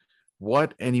shit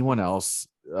what anyone else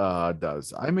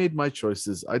does. I made my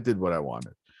choices. I did what I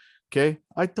wanted. Okay.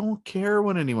 I don't care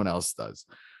what anyone else does.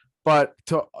 But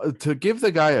to give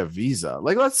the guy a visa,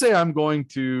 like, let's say I'm going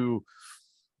to,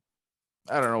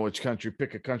 I don't know which country,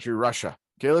 pick a country, Russia.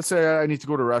 Okay. Let's say I need to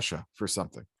go to Russia for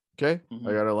something. Okay. Mhm.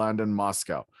 I got to land in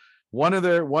Moscow. One of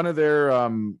their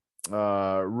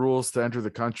rules to enter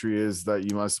the country is that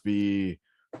you must be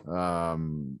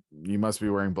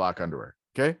wearing black underwear.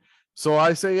 Okay. So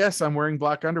I say, yes, I'm wearing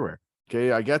black underwear.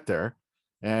 Okay. I get there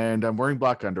and I'm wearing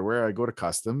black underwear. I go to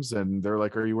customs and they're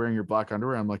like, are you wearing your black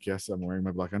underwear? I'm like, yes, I'm wearing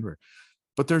my black underwear.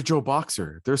 But they're Joe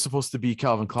Boxer. They're supposed to be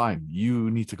Calvin Klein. You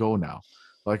need to go now.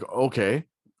 Like, okay.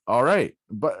 All right.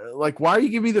 But like, why are you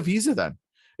giving me the visa then?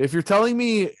 If you're telling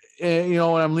me, when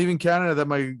I'm leaving Canada that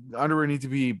my underwear need to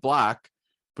be black,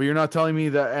 but you're not telling me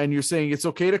that, and you're saying it's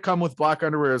okay to come with black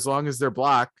underwear as long as they're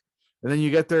black, and then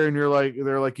you get there and they're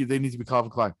like, they need to be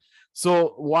Calvin Klein.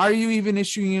 So why are you even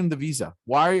issuing him the visa?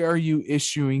 Why are you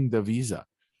issuing the visa?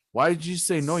 Why did you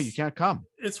say no? You can't come.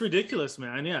 It's ridiculous,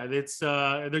 man. Yeah, it's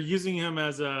they're using him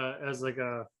as like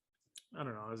a kind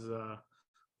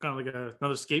of like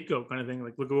another scapegoat kind of thing.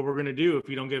 Like, look at what we're going to do if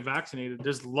you don't get vaccinated.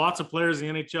 There's lots of players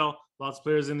in the NHL, lots of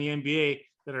players in the NBA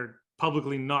that are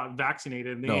publicly not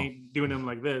vaccinated, and they ain't doing them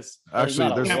like this.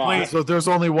 Actually, there's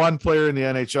only one player in the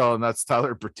NHL, and that's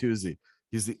Tyler Bertuzzi.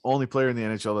 He's the only player in the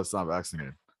NHL that's not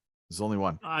vaccinated. There's only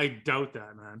one. I doubt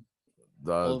that, man.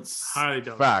 Highly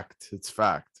doubt. Fact. It's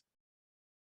fact.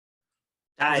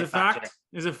 Is it fact?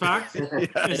 Is it fact?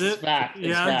 Is it fact?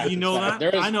 Yeah, you know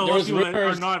that. I know people that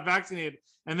are not vaccinated,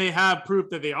 and they have proof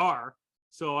that they are.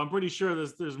 So I'm pretty sure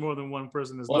there's more than one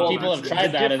person that's well, people have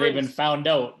tried that and they've been found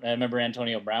out. I remember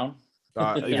Antonio Brown.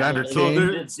 Evander So Kane.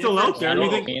 they're still out there. You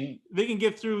think they can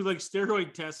get through like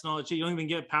steroid tests and all that shit? You don't even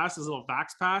get past this little Vax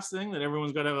Pass thing that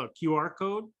everyone's got to have a QR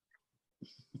code.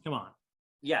 Come on.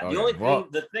 Yeah,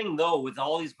 the thing though with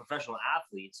all these professional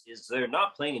athletes is they're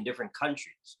not playing in different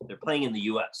countries. They're playing in the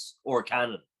US or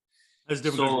Canada. That's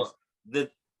different.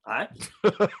 Different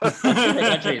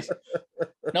countries.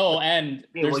 No, and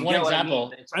there's one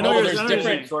example. I know there's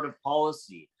different sort of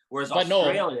policy. Whereas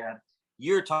Australia,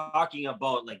 you're talking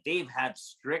about like they've had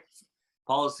strict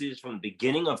policies from the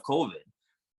beginning of COVID.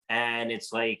 And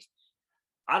it's like,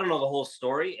 I don't know the whole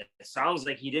story. It sounds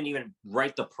like he didn't even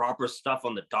write the proper stuff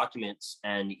on the documents,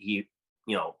 and he,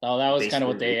 oh, that was kind of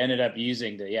what they ended up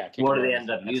using to, what did they end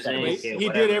up using? He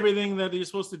did everything that you're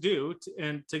supposed to do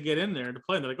to get in there to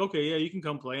play. And they're like, okay, yeah, you can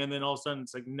come play. And then all of a sudden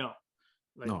it's like, no.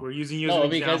 We're using you as an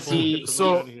because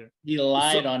example. he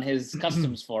lied on his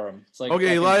customs for him. It's like,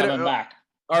 okay, he lied coming back.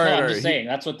 All right, I'm just saying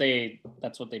that's what they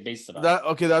based it on.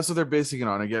 That's what they're basing it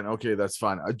on. Again, okay, that's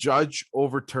fine. A judge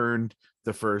overturned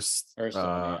the first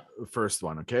first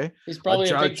one. Okay. He's probably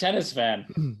a big judge- tennis fan.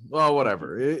 Well,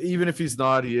 whatever. Even if he's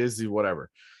not, he is. He whatever.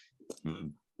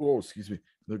 Oh, excuse me.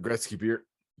 The Gretzky beer.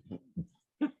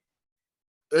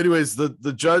 Anyways, the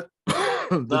judge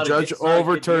the Not a judge good- not a good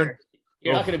overturned. year.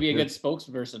 You're Oh, not going to be a yeah. good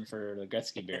spokesperson for the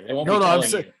Gretzky beer. They won't No, be no, I'm telling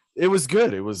saying you. it was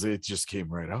good. It just came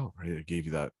right out. Right, it gave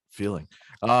you that feeling.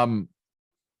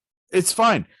 It's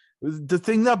fine. The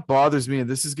thing that bothers me, and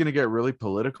this is going to get really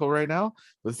political right now,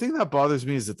 the thing that bothers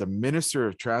me is that the Minister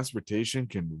of Transportation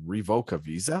can revoke a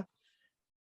visa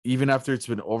even after it's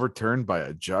been overturned by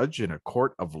a judge in a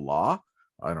court of law.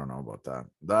 I don't know about that.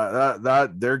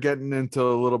 That they're getting into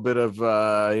a little bit of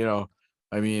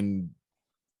I mean,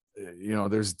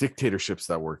 there's dictatorships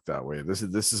that work that way.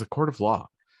 This is a court of law.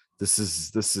 This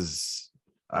is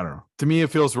I don't know. To me,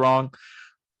 it feels wrong.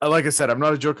 Like I said, I'm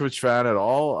not a Djokovic fan at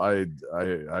all. I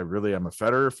really am a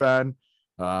Federer fan.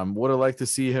 Would have liked to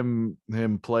see him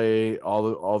play.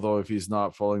 Although if he's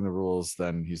not following the rules,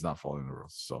 then he's not following the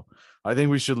rules. So I think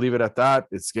we should leave it at that.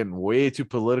 It's getting way too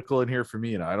political in here for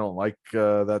me, and I don't like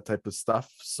that type of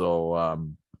stuff. So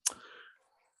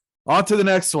on to the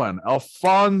next one.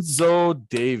 Alfonso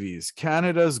Davies,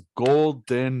 Canada's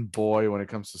golden boy when it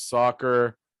comes to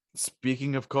soccer.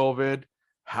 Speaking of COVID,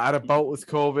 had a bout with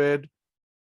COVID.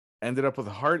 Ended up with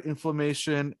heart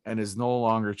inflammation and is no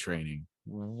longer training.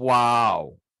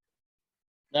 Wow.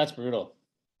 That's brutal.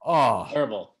 Oh,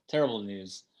 Terrible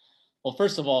news. Well,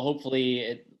 first of all,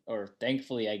 hopefully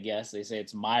thankfully, I guess they say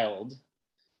it's mild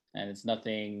and it's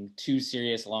nothing too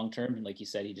serious long term. And like you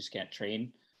said, he just can't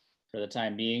train for the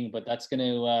time being, but that's going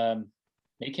to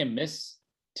make him miss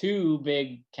 2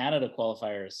 big Canada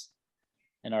qualifiers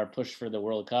in our push for the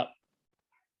World Cup.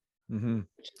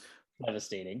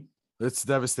 Devastating. it's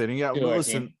devastating. Yeah, To our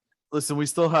listen, team. listen, we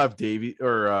still have David,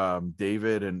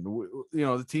 and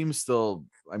the team's still.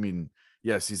 I mean,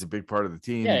 yes, he's a big part of the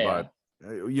team, Yeah, but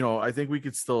I think we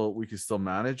could still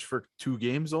manage for 2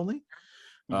 games only.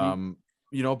 Mhm.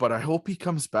 But I hope he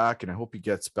comes back and I hope he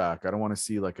gets back. I don't want to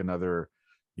see like another,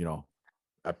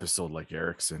 episode like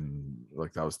Erickson.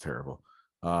 Like that was terrible.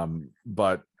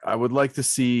 But I would like to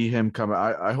see him come.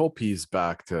 I hope he's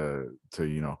back to I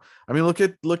mean, look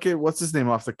at what's his name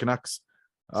off the Canucks.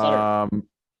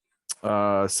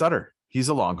 Sutter. Sutter. He's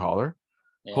a long hauler.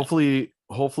 Yeah. Hopefully,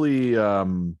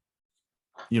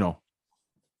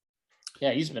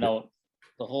 Yeah, he's been out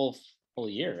the whole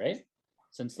year, right?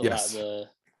 Since Yes.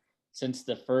 since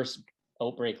the first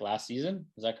outbreak last season.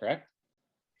 Is that correct?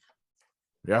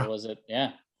 yeah, Or was it?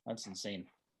 Yeah, that's insane.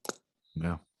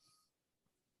 yeah.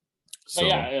 So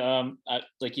yeah,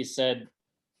 like you said,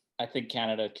 I think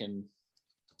Canada can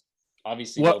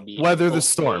obviously they'll be weather the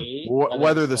storm. okay,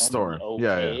 Weather the storm.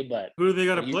 Yeah. But Who do they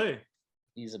got to He's- play?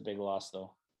 he's a big loss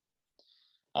though.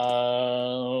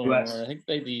 US. I think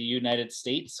the United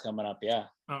States coming up. Yeah,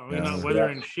 Oh, we're Yeah. not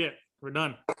weathering shit. We're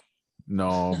done.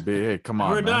 No, hey, come on.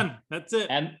 We're man. done. That's it.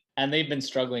 and they've been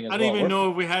struggling as I well. don't even We're-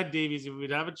 know if we had Davies if we'd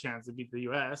have a chance to beat the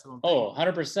US. I don't think. Oh,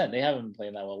 100%. They haven't been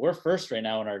playing that well. We're first right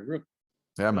now in our group.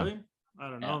 Yeah, man. Really? I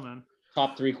don't know, man.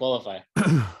 Top 3 qualify.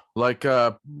 Like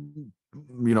the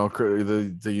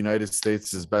United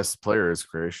States' best player is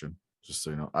Croatian. Just so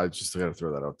you know, I just got to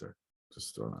throw that out there.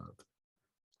 Just throwing that out there.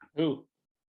 Who?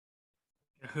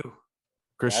 Who?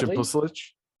 Christian Bradley?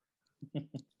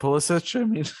 Pulisic. I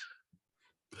mean,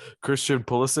 Christian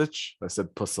Pulisic. I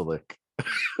said Pusilic.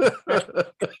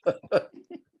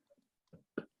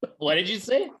 What did you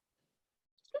say?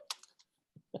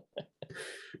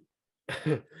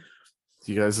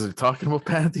 You guys are talking about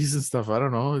panties and stuff. I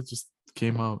don't know. It just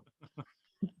came out.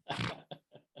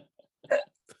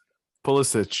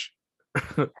 Pulisic.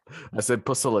 I said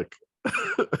Pusilic.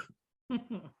 I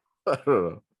don't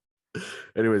know.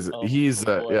 Anyways, Oh, he's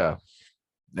boy. yeah.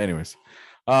 Anyways,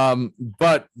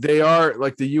 but they are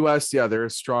like the US, yeah, they're a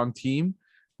strong team.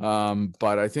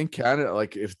 But I think Canada,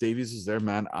 like if Davies is there,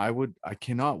 man, I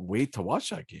cannot wait to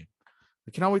watch that game.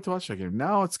 I cannot wait to watch that game.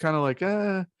 Now it's kind of like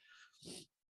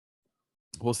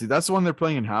we'll see. That's the one they're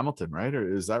playing in Hamilton, right?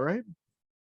 Or is that right?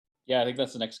 Yeah, I think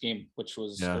that's the next game, which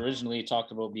was Yeah. originally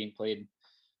talked about being played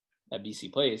at BC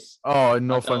Place. Oh, in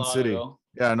No not that Fun long City. ago.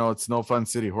 Yeah, no, it's No Fun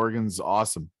City. Horgan's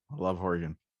awesome. I love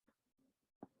Horgan.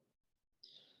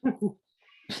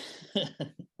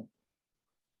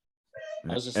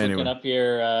 I was just Anyway. looking up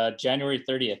here, January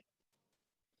 30th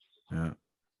Yeah.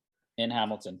 in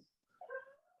Hamilton.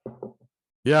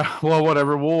 Yeah, well,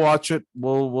 whatever. We'll watch it.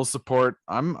 We'll support.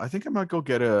 I think I might go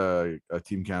get a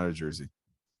Team Canada jersey.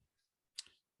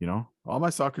 All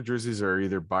my soccer jerseys are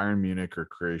either Bayern Munich or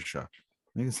Croatia.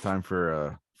 I think it's time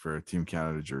for a Team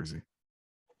Canada jersey.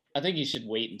 I think you should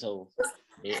wait until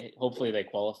hopefully they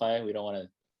qualify. We don't want to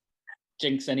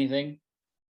jinx anything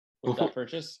with that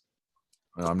purchase?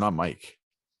 I'm not Mike.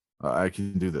 I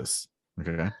can do this.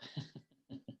 Okay.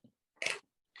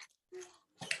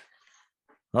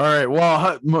 All right.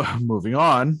 Well, moving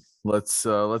on. Let's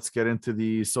get into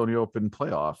the Sony Open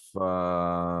playoff.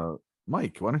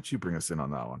 Mike, why don't you bring us in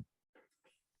on that one?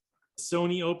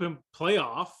 Sony Open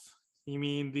playoff. You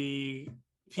mean the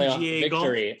Playoff PGA golf?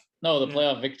 victory. No, the Yeah.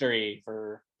 playoff victory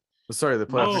for Sorry, the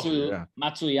playoff. Matsu- victory, yeah.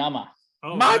 Matsuyama.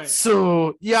 Oh, right.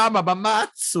 Matsuyama, but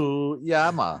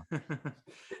Matsuyama.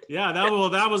 Yeah,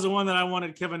 that was the one that I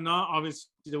wanted Kevin Na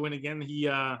obviously to win again. He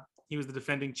was the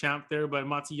defending champ there, but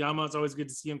Matsuyama, it's always good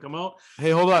to see him come out. Hey,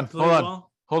 hold on. Play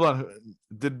well. Hold on.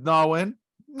 Did Na win?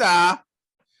 Nah.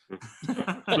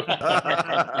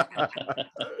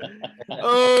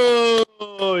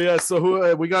 Oh yeah. So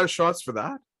who we got shots for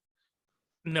that?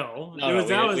 No, No, it no, was we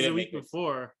that didn't- was we the didn't week make it.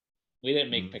 before. We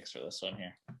didn't make picks for this one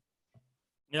here.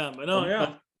 Yeah, but no,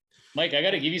 yeah. Mike, I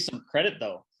got to give you some credit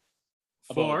though.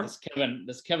 About For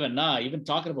this Kevin Na. You've been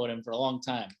talking about him for a long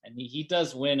time, and he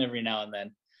does win every now and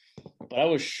then. But I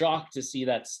was shocked to see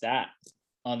that stat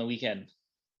on the weekend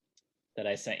that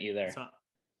I sent you there. So-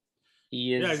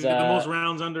 He is yeah, he's got the most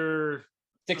rounds under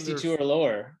 62 or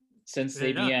lower since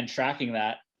they Yeah. began tracking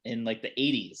that in like the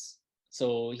 80s.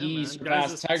 So Yeah, he man. Guy's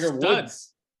surpassed a Tiger stud.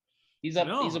 Woods. He's up.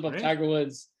 I he's know, above right? Tiger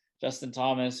Woods, Justin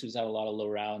Thomas, who's had a lot of low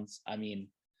rounds. I mean,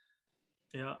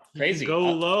 Yeah, he can Crazy. Go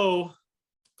low.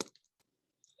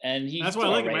 and he's That's why I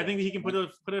like him. I alright. think that he can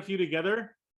put a few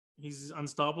together. He's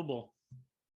unstoppable.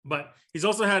 But he's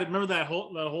also had, remember that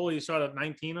hole he shot at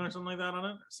 19 or something like that on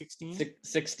it? 16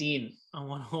 16 on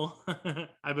one hole.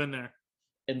 I've been there.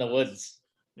 in the woods.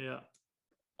 Yeah.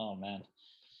 Oh man.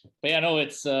 But yeah, no, it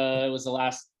was the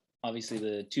last, obviously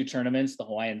the two tournaments, the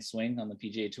Hawaiian Swing on the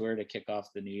PGA Tour to kick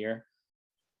off the new year.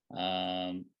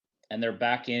 And they're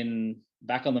back on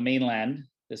the mainland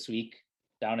this week,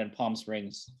 down in Palm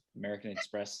Springs, American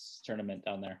Express tournament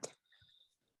down there.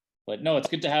 But no, it's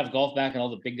good to have golf back and all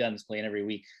the big guns playing every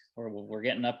week. We're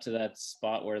getting up to that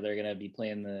spot where they're going to be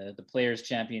playing the Players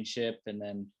Championship and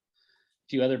then a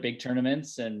few other big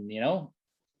tournaments. And, you know,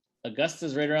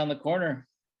 Augusta's right around the corner.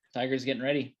 Tiger's getting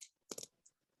ready.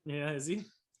 Yeah, is he?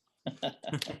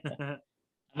 I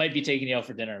might be taking you out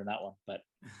for dinner on that one, but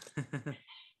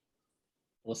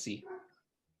we'll see.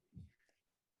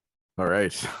 All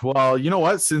right. Well, you know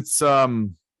what? Since you know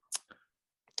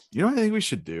what I think we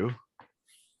should do?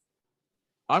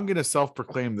 I'm gonna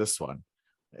self-proclaim this one.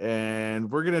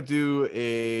 And we're gonna do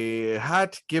a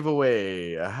hat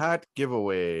giveaway.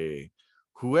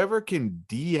 Whoever can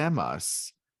DM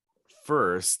us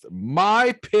first,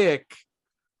 my pick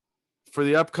for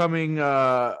the upcoming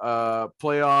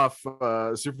playoff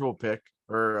Super Bowl pick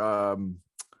or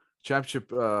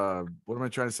championship. What am I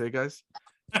trying to say, guys?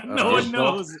 No one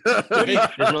knows.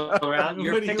 Divisional round.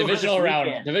 Your Nobody pick knows. for this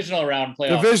weekend. Divisional round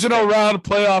playoff. Divisional round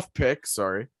playoff pick.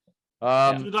 Sorry.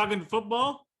 We're talking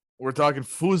football. We're talking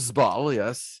foosball,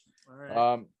 yes. All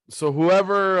right. So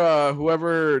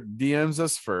whoever DMs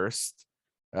us first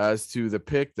as to the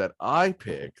pick that I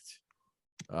picked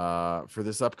for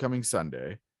this upcoming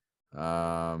Sunday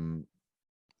wins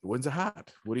a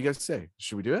hat. What do you guys say?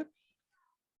 Should we do it?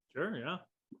 Sure. Yeah.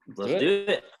 Let's do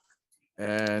it.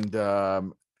 And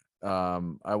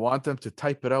I want them to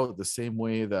type it out the same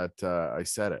way that I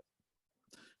said it.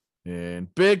 In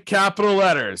big capital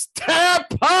letters.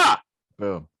 Tampa.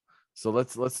 Boom. So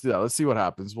let's do that. Let's see what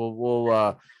happens.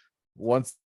 We'll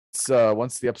once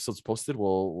the episode's posted,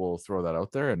 we'll throw that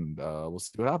out there and we'll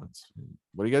see what happens.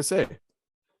 What do you guys say?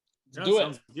 Yeah, do it.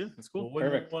 sounds good. That's cool.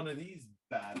 Perfect. One of these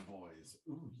bad boys.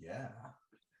 Ooh, yeah.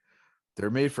 They're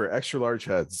made for extra large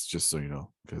heads, just so you know,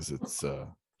 because it's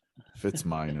fits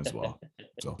mine as well.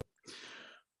 So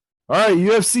all right,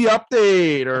 UFC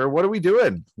update, or what are we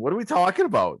doing? What are we talking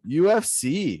about?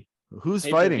 UFC. Who's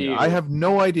fighting? Pay-per-view. I have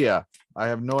no idea.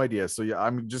 So yeah,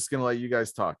 I'm just gonna let you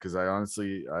guys talk because I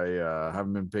honestly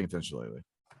haven't been paying attention lately.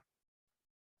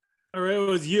 All right. It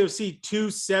was UFC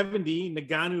 270,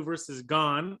 Nagano versus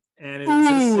Gon. And it's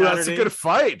Ooh, that's a good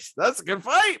fight. That's a good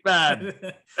fight, man.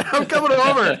 I'm coming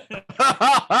over.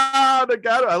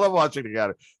 Nagano. I love watching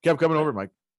Nagano. Kept coming over, Mike.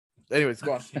 Anyways,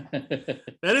 go on.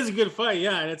 That is a good fight.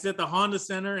 Yeah. And it's at the Honda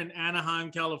Center in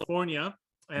Anaheim, California.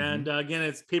 And again,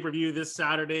 it's pay-per-view this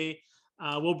Saturday.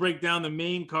 We'll break down the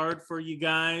main card for you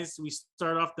guys. We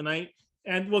start off the night.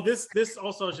 And well, this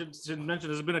also should mention,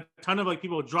 there's been a ton of like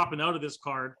people dropping out of this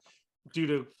card due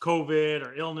to COVID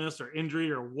or illness or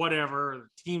injury or whatever.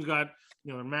 The team's got,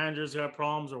 their managers got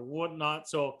problems or whatnot.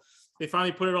 So they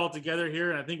finally put it all together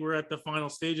here. And I think we're at the final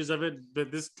stages of it,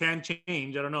 but this can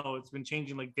change. I don't know. It's been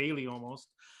changing like daily almost.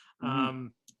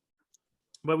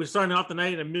 But we're starting off the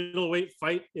night in a middleweight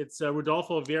fight. It's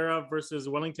Rodolfo Vieira versus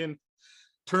Wellington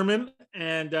Turman,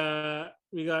 and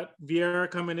we got Vieira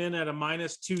coming in at a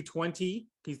minus 220.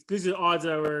 These are the odds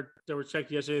that were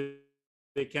checked yesterday.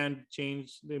 They can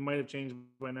change. They might have changed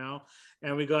by now.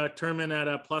 And we got Turman at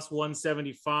a plus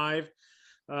 175.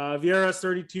 Vieira's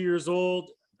 32 years old.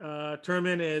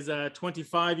 Turman is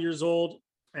 25 years old.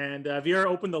 And Vieira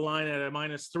opened the line at a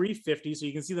minus 350. So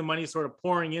you can see the money sort of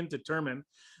pouring into Turman,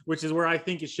 which is where I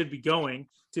think it should be going,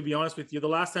 to be honest with you. The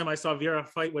last time I saw Vieira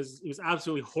fight it was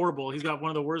absolutely horrible. He's got one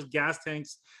of the worst gas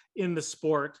tanks in the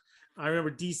sport. I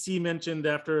remember DC mentioned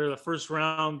after the first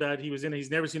round that he was in, he's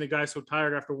never seen a guy so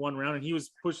tired after one round, and he was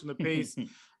pushing the pace,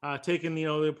 taking the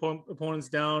opponents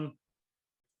down.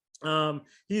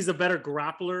 He's a better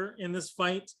grappler in this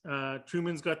fight.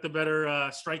 Truman's got the better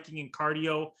striking and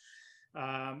cardio.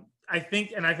 I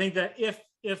think that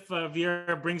if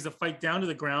Vieira brings the fight down to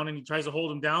the ground and he tries to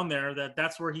hold him down there,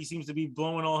 that's where he seems to be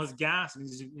blowing all his gas, and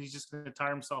he's just going to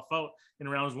tire himself out in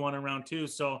rounds 1 and round 2.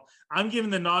 So I'm giving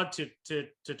the nod to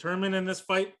Turman in this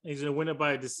fight. He's going to win it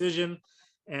by a decision,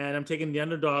 and I'm taking the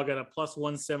underdog at a plus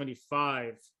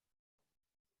 175.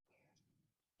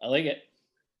 I like it.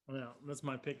 Yeah, that's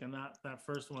my pick on that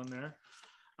first one there.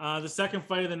 The second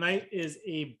fight of the night is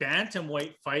a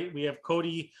bantamweight fight. We have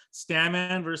Cody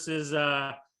Stamann versus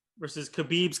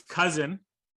Khabib's cousin,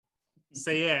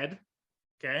 Sayed.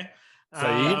 Okay.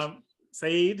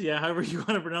 Saeed, yeah, however you want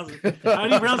to pronounce it. How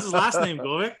do you pronounce his last name,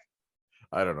 Govik?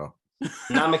 I don't know.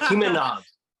 Namakimanov.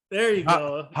 There you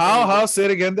go. How? Say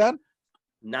it again, Dan.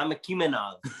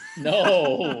 Namakimanov.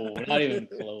 No, not even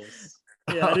close.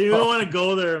 Yeah, I didn't even want to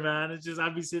go there, man. It's just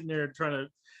I'd be sitting there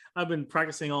I've been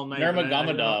practicing all night.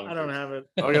 Nurmagomedov. I don't have it.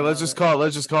 Okay, let's just call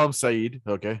him Saeed.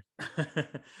 Okay.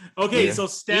 Okay, Yeah. so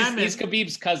Stamann. He's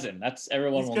Khabib's cousin. That's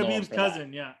everyone. He's will know him Khabib's for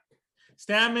cousin, yeah.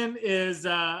 Stamann is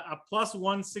a plus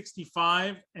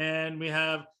 165, and we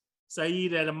have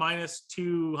Saeed at a minus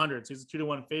 200. So he's a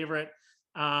 2-1 favorite.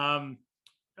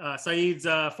 Saeed's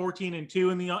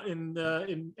 14-2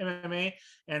 in MMA,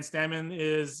 and Stamann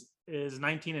is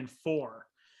 19-4.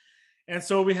 And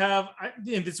so we have,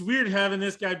 and it's weird having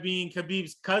this guy being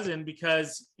Khabib's cousin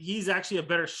because he's actually a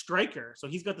better striker. So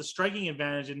he's got the striking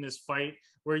advantage in this fight,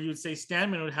 where you'd say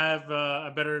Stamann would have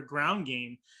a better ground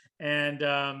game. And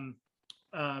not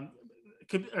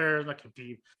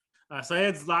Khabib.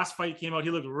 Sayed's last fight came out. He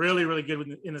looked really, really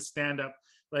good in the stand-up.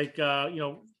 Like,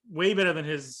 way better than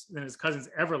his cousins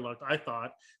ever looked, I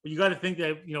thought. But you got to think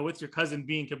that, with your cousin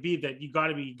being Khabib, that you got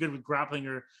to be good with grappling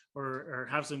or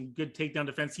have some good takedown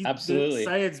defense. Absolutely.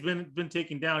 Sayed's been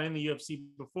taken down in the UFC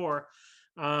before.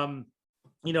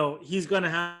 He's going to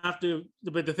have to,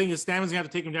 but the thing is, Stamann's going to have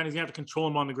to take him down. He's going to have to control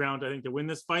him on the ground, I think, to win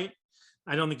this fight.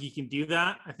 I don't think he can do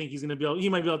that. I think he might be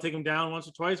able to take him doan once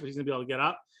or twice, but he's going to be able to get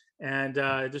up. And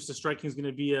just the striking is going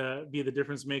to be the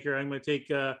difference maker. I'm going to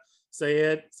take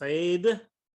Saeed.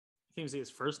 I can't even say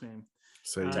his first name.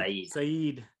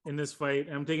 Saeed in this fight.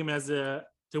 I'm taking him to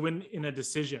win in a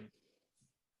decision.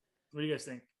 What do you guys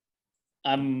think?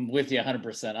 I'm with you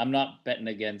 100%. I'm not betting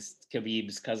against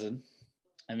Khabib's cousin.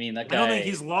 I mean, that guy. I don't think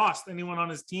he's lost. Anyone on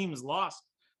his team is lost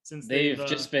since they've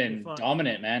just been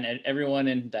dominant, man. And everyone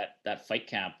in that fight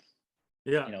camp,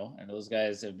 yeah, and those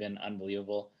guys have been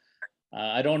unbelievable.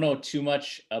 I don't know too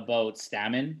much about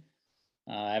Stamann.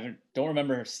 Don't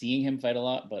remember seeing him fight a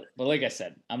lot, but like I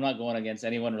said, I'm not going against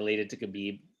anyone related to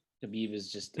Khabib. Khabib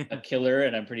is just a killer,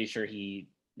 and I'm pretty sure he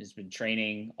has been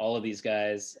training all of these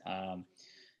guys.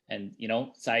 And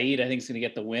Saeed, I think, is going to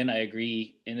get the win. I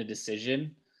agree, in a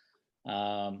decision.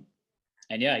 And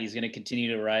yeah, he's going to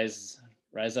continue to rise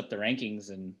up the rankings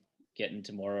and get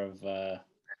into more of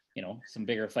some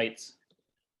bigger fights.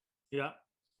 Yeah,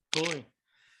 totally.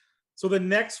 So the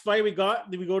next fight we go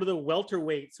to the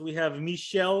welterweight. So we have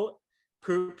Michel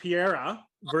Pereira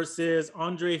versus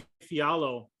Andre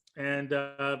Fiallo. And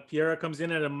Pereira comes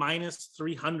in at a minus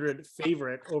 300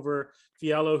 favorite over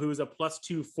Fiallo, who's a plus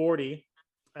 240.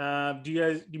 Do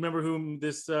you remember whom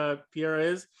this Pereira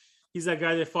is? He's that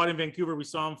guy that fought in Vancouver. We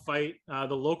saw him fight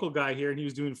the local guy here, and he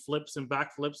was doing flips and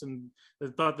backflips, and they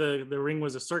thought the ring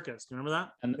was a circus. Do you remember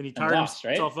that? And he tired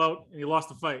himself out, and he lost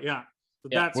the fight. Yeah. So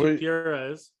that's who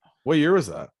Pereira is. What year was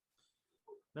that?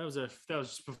 That was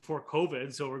just before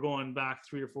COVID, so we're going back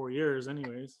 3 or 4 years,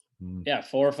 anyways. Yeah,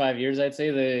 4 or 5 years, I'd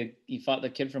say. He fought the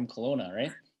kid from Kelowna,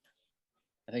 right?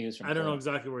 I think he was from. I don't know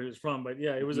exactly where he was from, but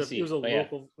yeah, it was a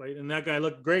local fight, and that guy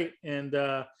looked great. And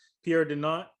Pereira did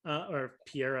not.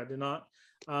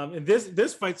 In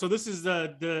this fight, so this is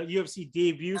the UFC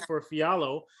debut for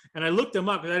Fiallo, and I looked him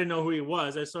up because I didn't know who he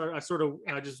was. I sort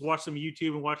of just watched some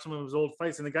YouTube and watched some of his old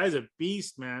fights, and the guy's a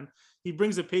beast, man. He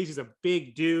brings the pace. He's a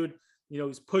big dude.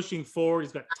 He's pushing forward.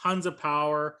 He's got tons of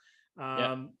power.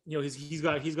 Yeah. He's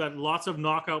got lots of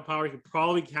knockout power. He could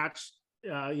probably catch,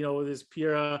 with his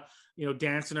Piera,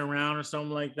 dancing around or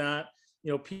something like that.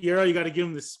 Piera, you got to give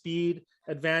him the speed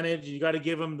advantage. You got to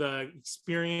give him the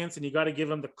experience, and you got to give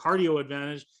him the cardio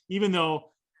advantage, even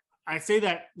though I say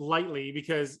that lightly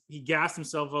because he gassed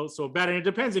himself out so bad. And it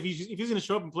depends if he's going to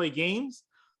show up and play games.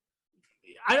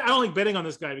 I don't like betting on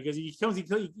this guy because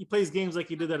he plays games like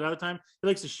he did that other time. He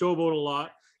likes to showboat a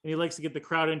lot, and he likes to get the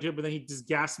crowd into it, but then he just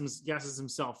gasses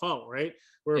himself out, right?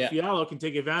 Where Fialho can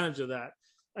take advantage of that.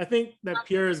 I think that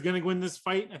Pierre is going to win this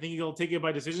fight. I think he'll take it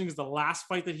by decision because the last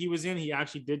fight that he was in, he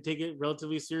actually did take it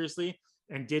relatively seriously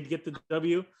and did get the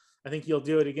W. I think he'll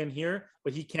do it again here,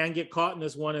 but he can get caught in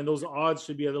this one, and those odds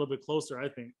should be a little bit closer, I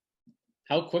think.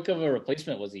 How quick of a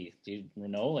replacement was he? Do you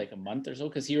know, like a month or so?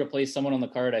 Because he replaced someone on the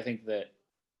card, I think, that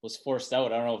was forced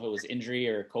out. I don't know if it was injury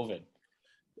or COVID.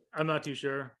 I'm not too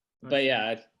sure. But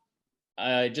yeah,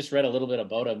 I just read a little bit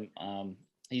about him.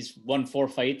 He's won 4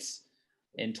 fights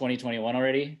in 2021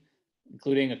 already,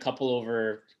 including a couple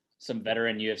over some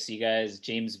veteran UFC guys.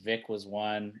 James Vick was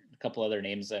one, a couple other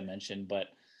names I mentioned, but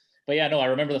yeah, no, I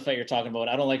remember the fight you're talking about.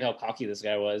 I don't like how cocky this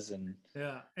guy was, and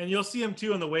you'll see him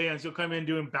too on the weigh-ins. He'll come in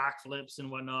doing backflips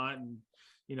and whatnot, and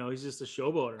he's just a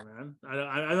showboater, man.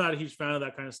 I'm not a huge fan of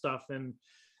that kind of stuff, and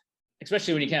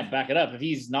especially when you can't back it up. If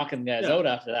he's knocking guys out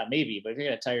after that, maybe, but if you're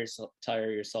gonna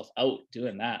tire yourself out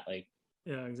doing that, like,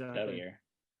 exactly. Get out of here.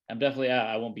 I'm definitely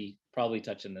I won't be probably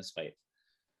touching this fight.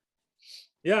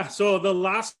 Yeah, so the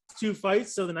last 2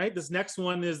 fights of the night, this next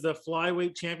one is the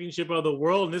flyweight championship of the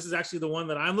world, and this is actually the one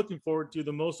that I'm looking forward to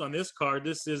the most on this card.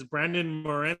 This is Brandon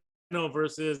Moreno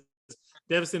versus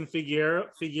Deiveson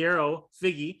Figueiredo.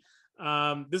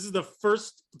 This is the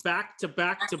first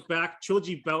back-to-back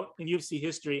trilogy bout in UFC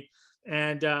history,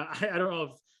 and I don't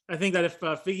know I think that if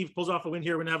Figgy pulls off a win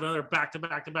here, we're gonna have another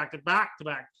back-to-back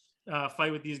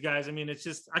fight with these guys. I mean, it's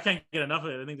just, I can't get enough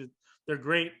of it. I think that they're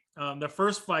great. The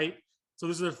first fight, so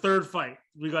this is their third fight.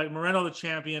 We got Moreno, the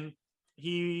champion.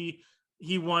 He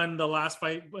won the last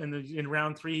fight in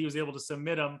round 3. He was able to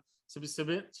submit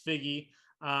Figgy.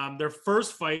 Their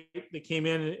first fight, they came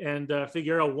in and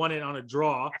Figueiredo won it on a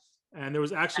draw. And there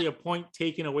was actually a point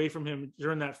taken away from him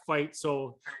during that fight.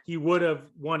 So he would have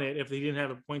won it if they didn't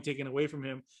have a point taken away from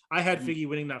him. I had Figgy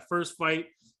winning that first fight.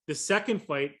 The second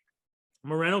fight,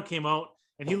 Moreno came out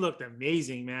and he looked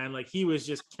amazing, man. Like, he was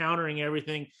just countering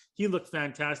everything. He looked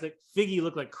fantastic. Figgy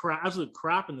looked like absolute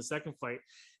crap in the second fight.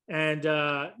 And,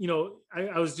 I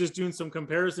was just doing some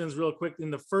comparisons real quick.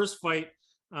 In the first fight,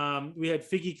 we had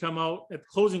Figgy come out at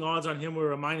closing odds on him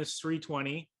were a minus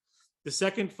 320. The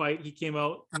second fight, he came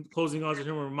out and closing odds on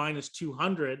him were minus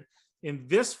 200. In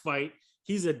this fight,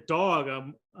 he's a dog,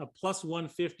 a plus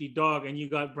 150 dog. And you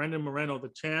got Brandon Moreno, the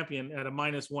champion, at a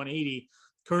minus 180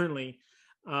 currently.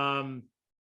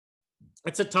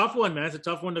 It's a tough one, man. It's a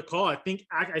tough one to call. I think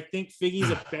Figgy's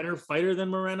a better fighter than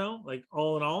Moreno, like,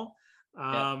 all in all.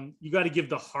 You got to give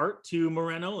the heart to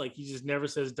Moreno. Like, he just never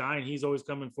says die, and he's always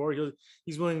coming forward.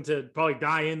 He's willing to probably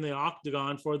die in the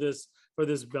octagon for this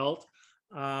belt.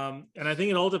 And I think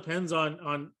it all depends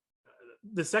on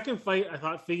the second fight. I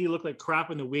thought Figgy looked like crap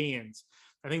in the weigh-ins.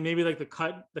 I think maybe like the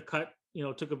cut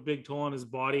took a big toll on his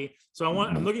body. So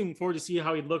I'm looking forward to see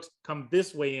how he looks come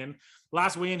this weigh-in.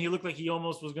 Last weigh-in, he looked like he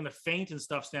almost was going to faint and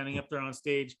stuff standing up there on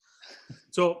stage.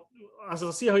 So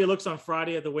I'll see how he looks on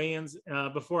Friday at the weigh-ins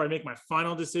before I make my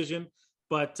final decision.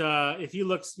 But if he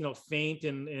looks, faint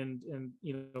and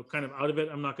kind of out of it,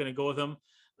 I'm not going to go with him.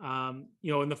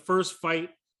 In the first fight,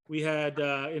 we had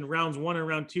in rounds 1 and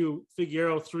round 2,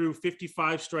 Figueiredo threw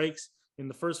 55 strikes in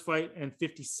the first fight and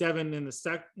 57 in the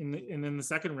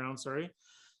second round,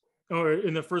 or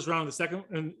in the first round of the second,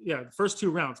 and the first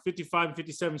 2 rounds, 55 and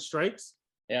 57 strikes.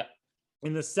 Yeah.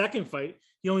 In the second fight,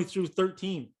 he only threw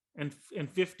 13 and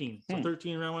 15. So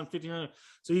 13 round 1, 15 round.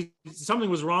 So something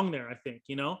was wrong there, I think.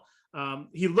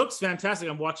 He looks fantastic.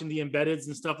 I'm watching the embeddeds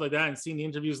and stuff like that and seeing the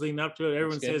interviews leading up to it.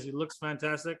 Everyone says he looks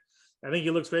fantastic. I think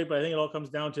he looks great, but I think it all comes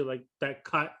down to like that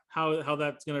cut, how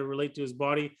that's going to relate to his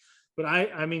body. But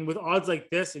I mean, with odds like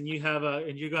this, and you have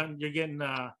you're getting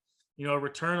a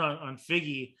return on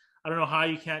Figgy. I don't know how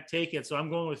you can't take it. So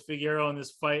I'm going with Figueiredo in this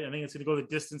fight. I think it's going to go the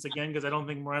distance again because I don't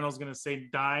think Moreno's going to say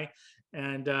die,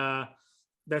 and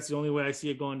that's the only way I see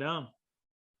it going down.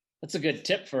 That's a good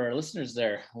tip for our listeners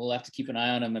there. We'll have to keep an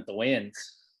eye on him at the weigh-ins.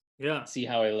 Yeah, see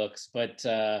how he looks. But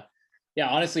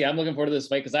honestly, I'm looking forward to this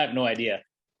fight because I have no idea.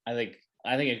 I think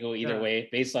it could go either way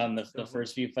based on the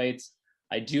first few fights.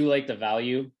 I do like the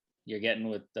value you're getting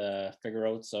with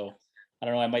Figueiredo, so I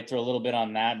don't know. I might throw a little bit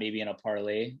on that, maybe in a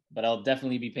parlay, but I'll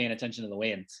definitely be paying attention to the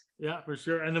weigh-ins. Yeah, for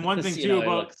sure. And then one thing See too how it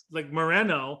about looks. like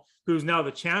Moreno, who's now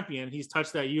the champion, he's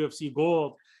touched that UFC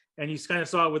gold. And you kind of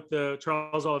saw it with the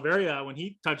Charles Oliveira when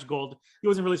he touched gold. He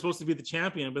wasn't really supposed to be the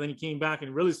champion, but then he came back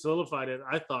and really solidified it,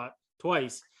 I thought,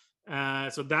 twice.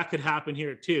 So that could happen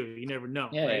here too. You never know.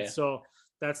 Yeah, right? yeah. So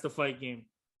that's the fight game.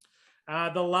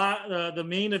 The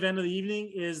main event of the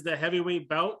evening is the heavyweight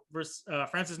bout versus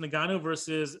Francis Ngannou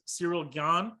versus Cyril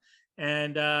Gane.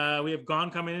 And we have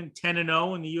Gane coming in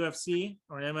 10-0 in the UFC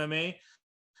or MMA.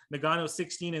 Ngannou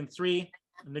 16-3.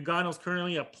 Ngannou's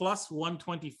currently a plus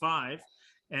 125.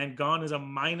 And Gane is a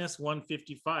minus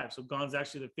 155. So Gane's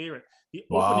actually the favorite. The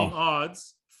opening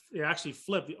odds, it actually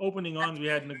flipped. The opening odds, we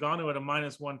had Ngannou at a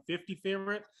minus 150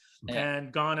 favorite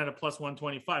and Gane at a plus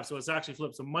 125. So it's actually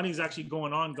flipped. So money's actually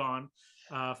going on Gane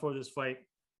for this fight.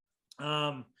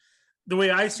 The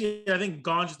way I see it, I think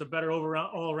Gane's just a better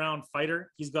all-around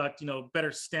fighter. He's got,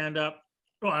 better stand-up.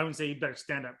 Well, I wouldn't say he better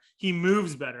stand up. He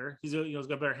moves better. He's he's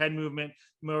got better head movement.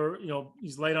 More,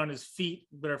 he's light on his feet,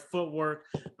 better footwork.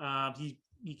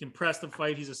 He can press the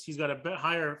fight. He's got a bit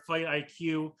higher fight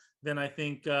IQ than I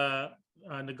think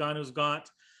Ngannou's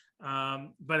got.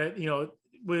 But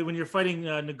when you're fighting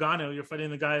Ngannou, you're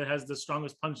fighting the guy that has the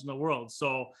strongest punch in the world.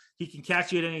 So he can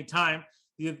catch you at any time.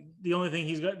 The only thing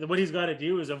he's got to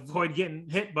do is avoid getting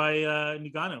hit by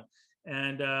Ngannou.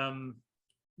 And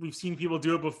we've seen people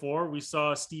do it before. We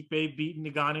saw Stipe beat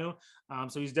Ngannou.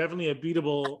 So he's definitely a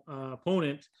beatable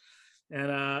opponent. And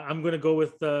I'm going to go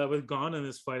with Gane in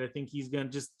this fight. I think he's going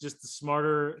to just the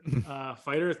smarter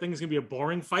fighter. I think it's going to be a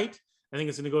boring fight. I think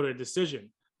it's going to go to a decision.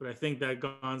 But I think that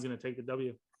Gane's going to take the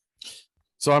W.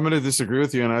 So I'm going to disagree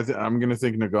with you, and I'm going to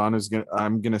think Ngannou's going.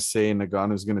 I'm going to say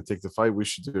Ngannou's going to take the fight. We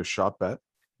should do a shot bet.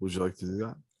 Would you like to do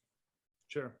that?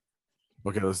 Sure.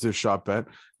 Okay, let's do a shot bet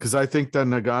because I think that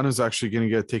Ngannou's actually going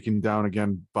to get taken down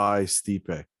again by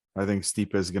Stipe. I think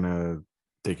Stipe is going to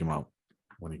take him out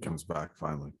when he comes back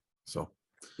finally. So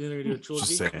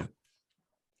just saying,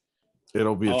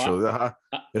 it'll be a trilogy.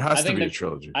 It has to be a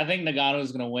trilogy. I think Ngannou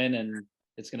is going to win, and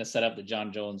it's going to set up the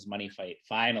John Jones money fight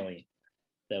finally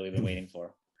that we've been waiting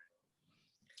for.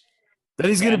 Then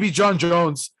he's going to be John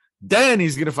Jones. Then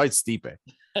he's going to fight Stipe.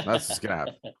 That's what's going to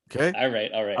happen. Okay. All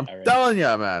right. I'm telling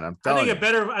you, man.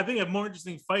 I think a more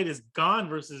interesting fight is Gane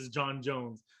versus John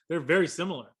Jones. They're very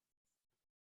similar.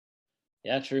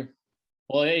 Yeah, true.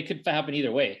 Well, it could happen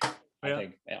either way. I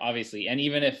think, obviously, and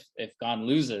even if Gane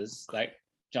loses, like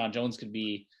John Jones could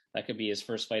be his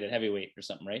first fight at heavyweight or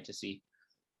something, right? To see,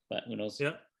 but who knows?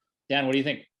 Yeah. Dan, what do you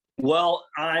think? Well,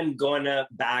 I'm going to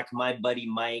back my buddy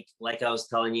Mike. Like I was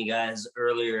telling you guys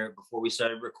earlier before we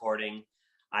started recording,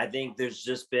 I think there's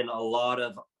just been a lot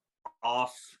of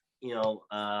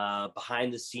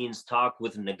behind the scenes talk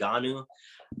with Ngannou.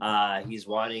 He's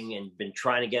wanting and been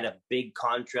trying to get a big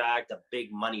contract, a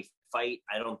big money fight.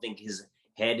 I don't think his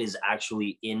head is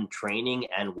actually in training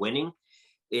and winning.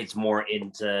 It's more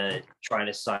into trying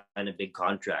to sign a big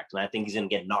contract. And I think he's going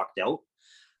to get knocked out.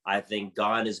 I think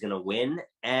Gane is going to win.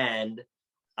 And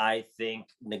I think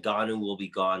Ngannou will be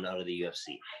gone out of the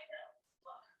UFC.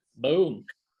 Boom.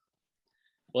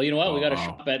 Well, you know what? We got a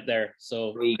shot bet there.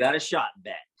 So we got a shot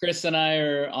bet. Chris and I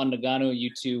are on Ngannou. You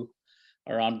two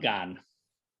are on Gane.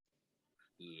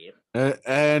 Yep.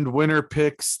 And winner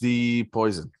picks the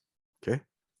poison. Okay.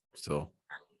 So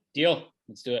deal.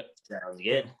 Let's do it. Sounds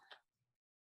good.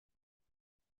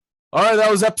 All right,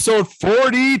 that was episode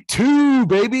 42,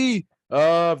 baby,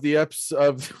 of the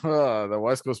the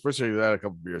West Coast Sports Show. That a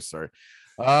couple beers, sorry.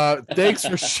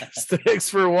 Thanks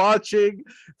for watching.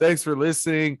 Thanks for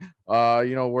listening.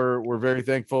 We're very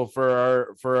thankful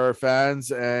for our fans,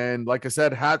 and like I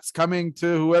said, hats coming to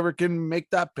whoever can make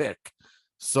that pick.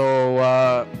 So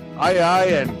aye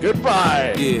and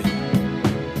goodbye. Yeah,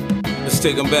 let's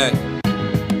take them back.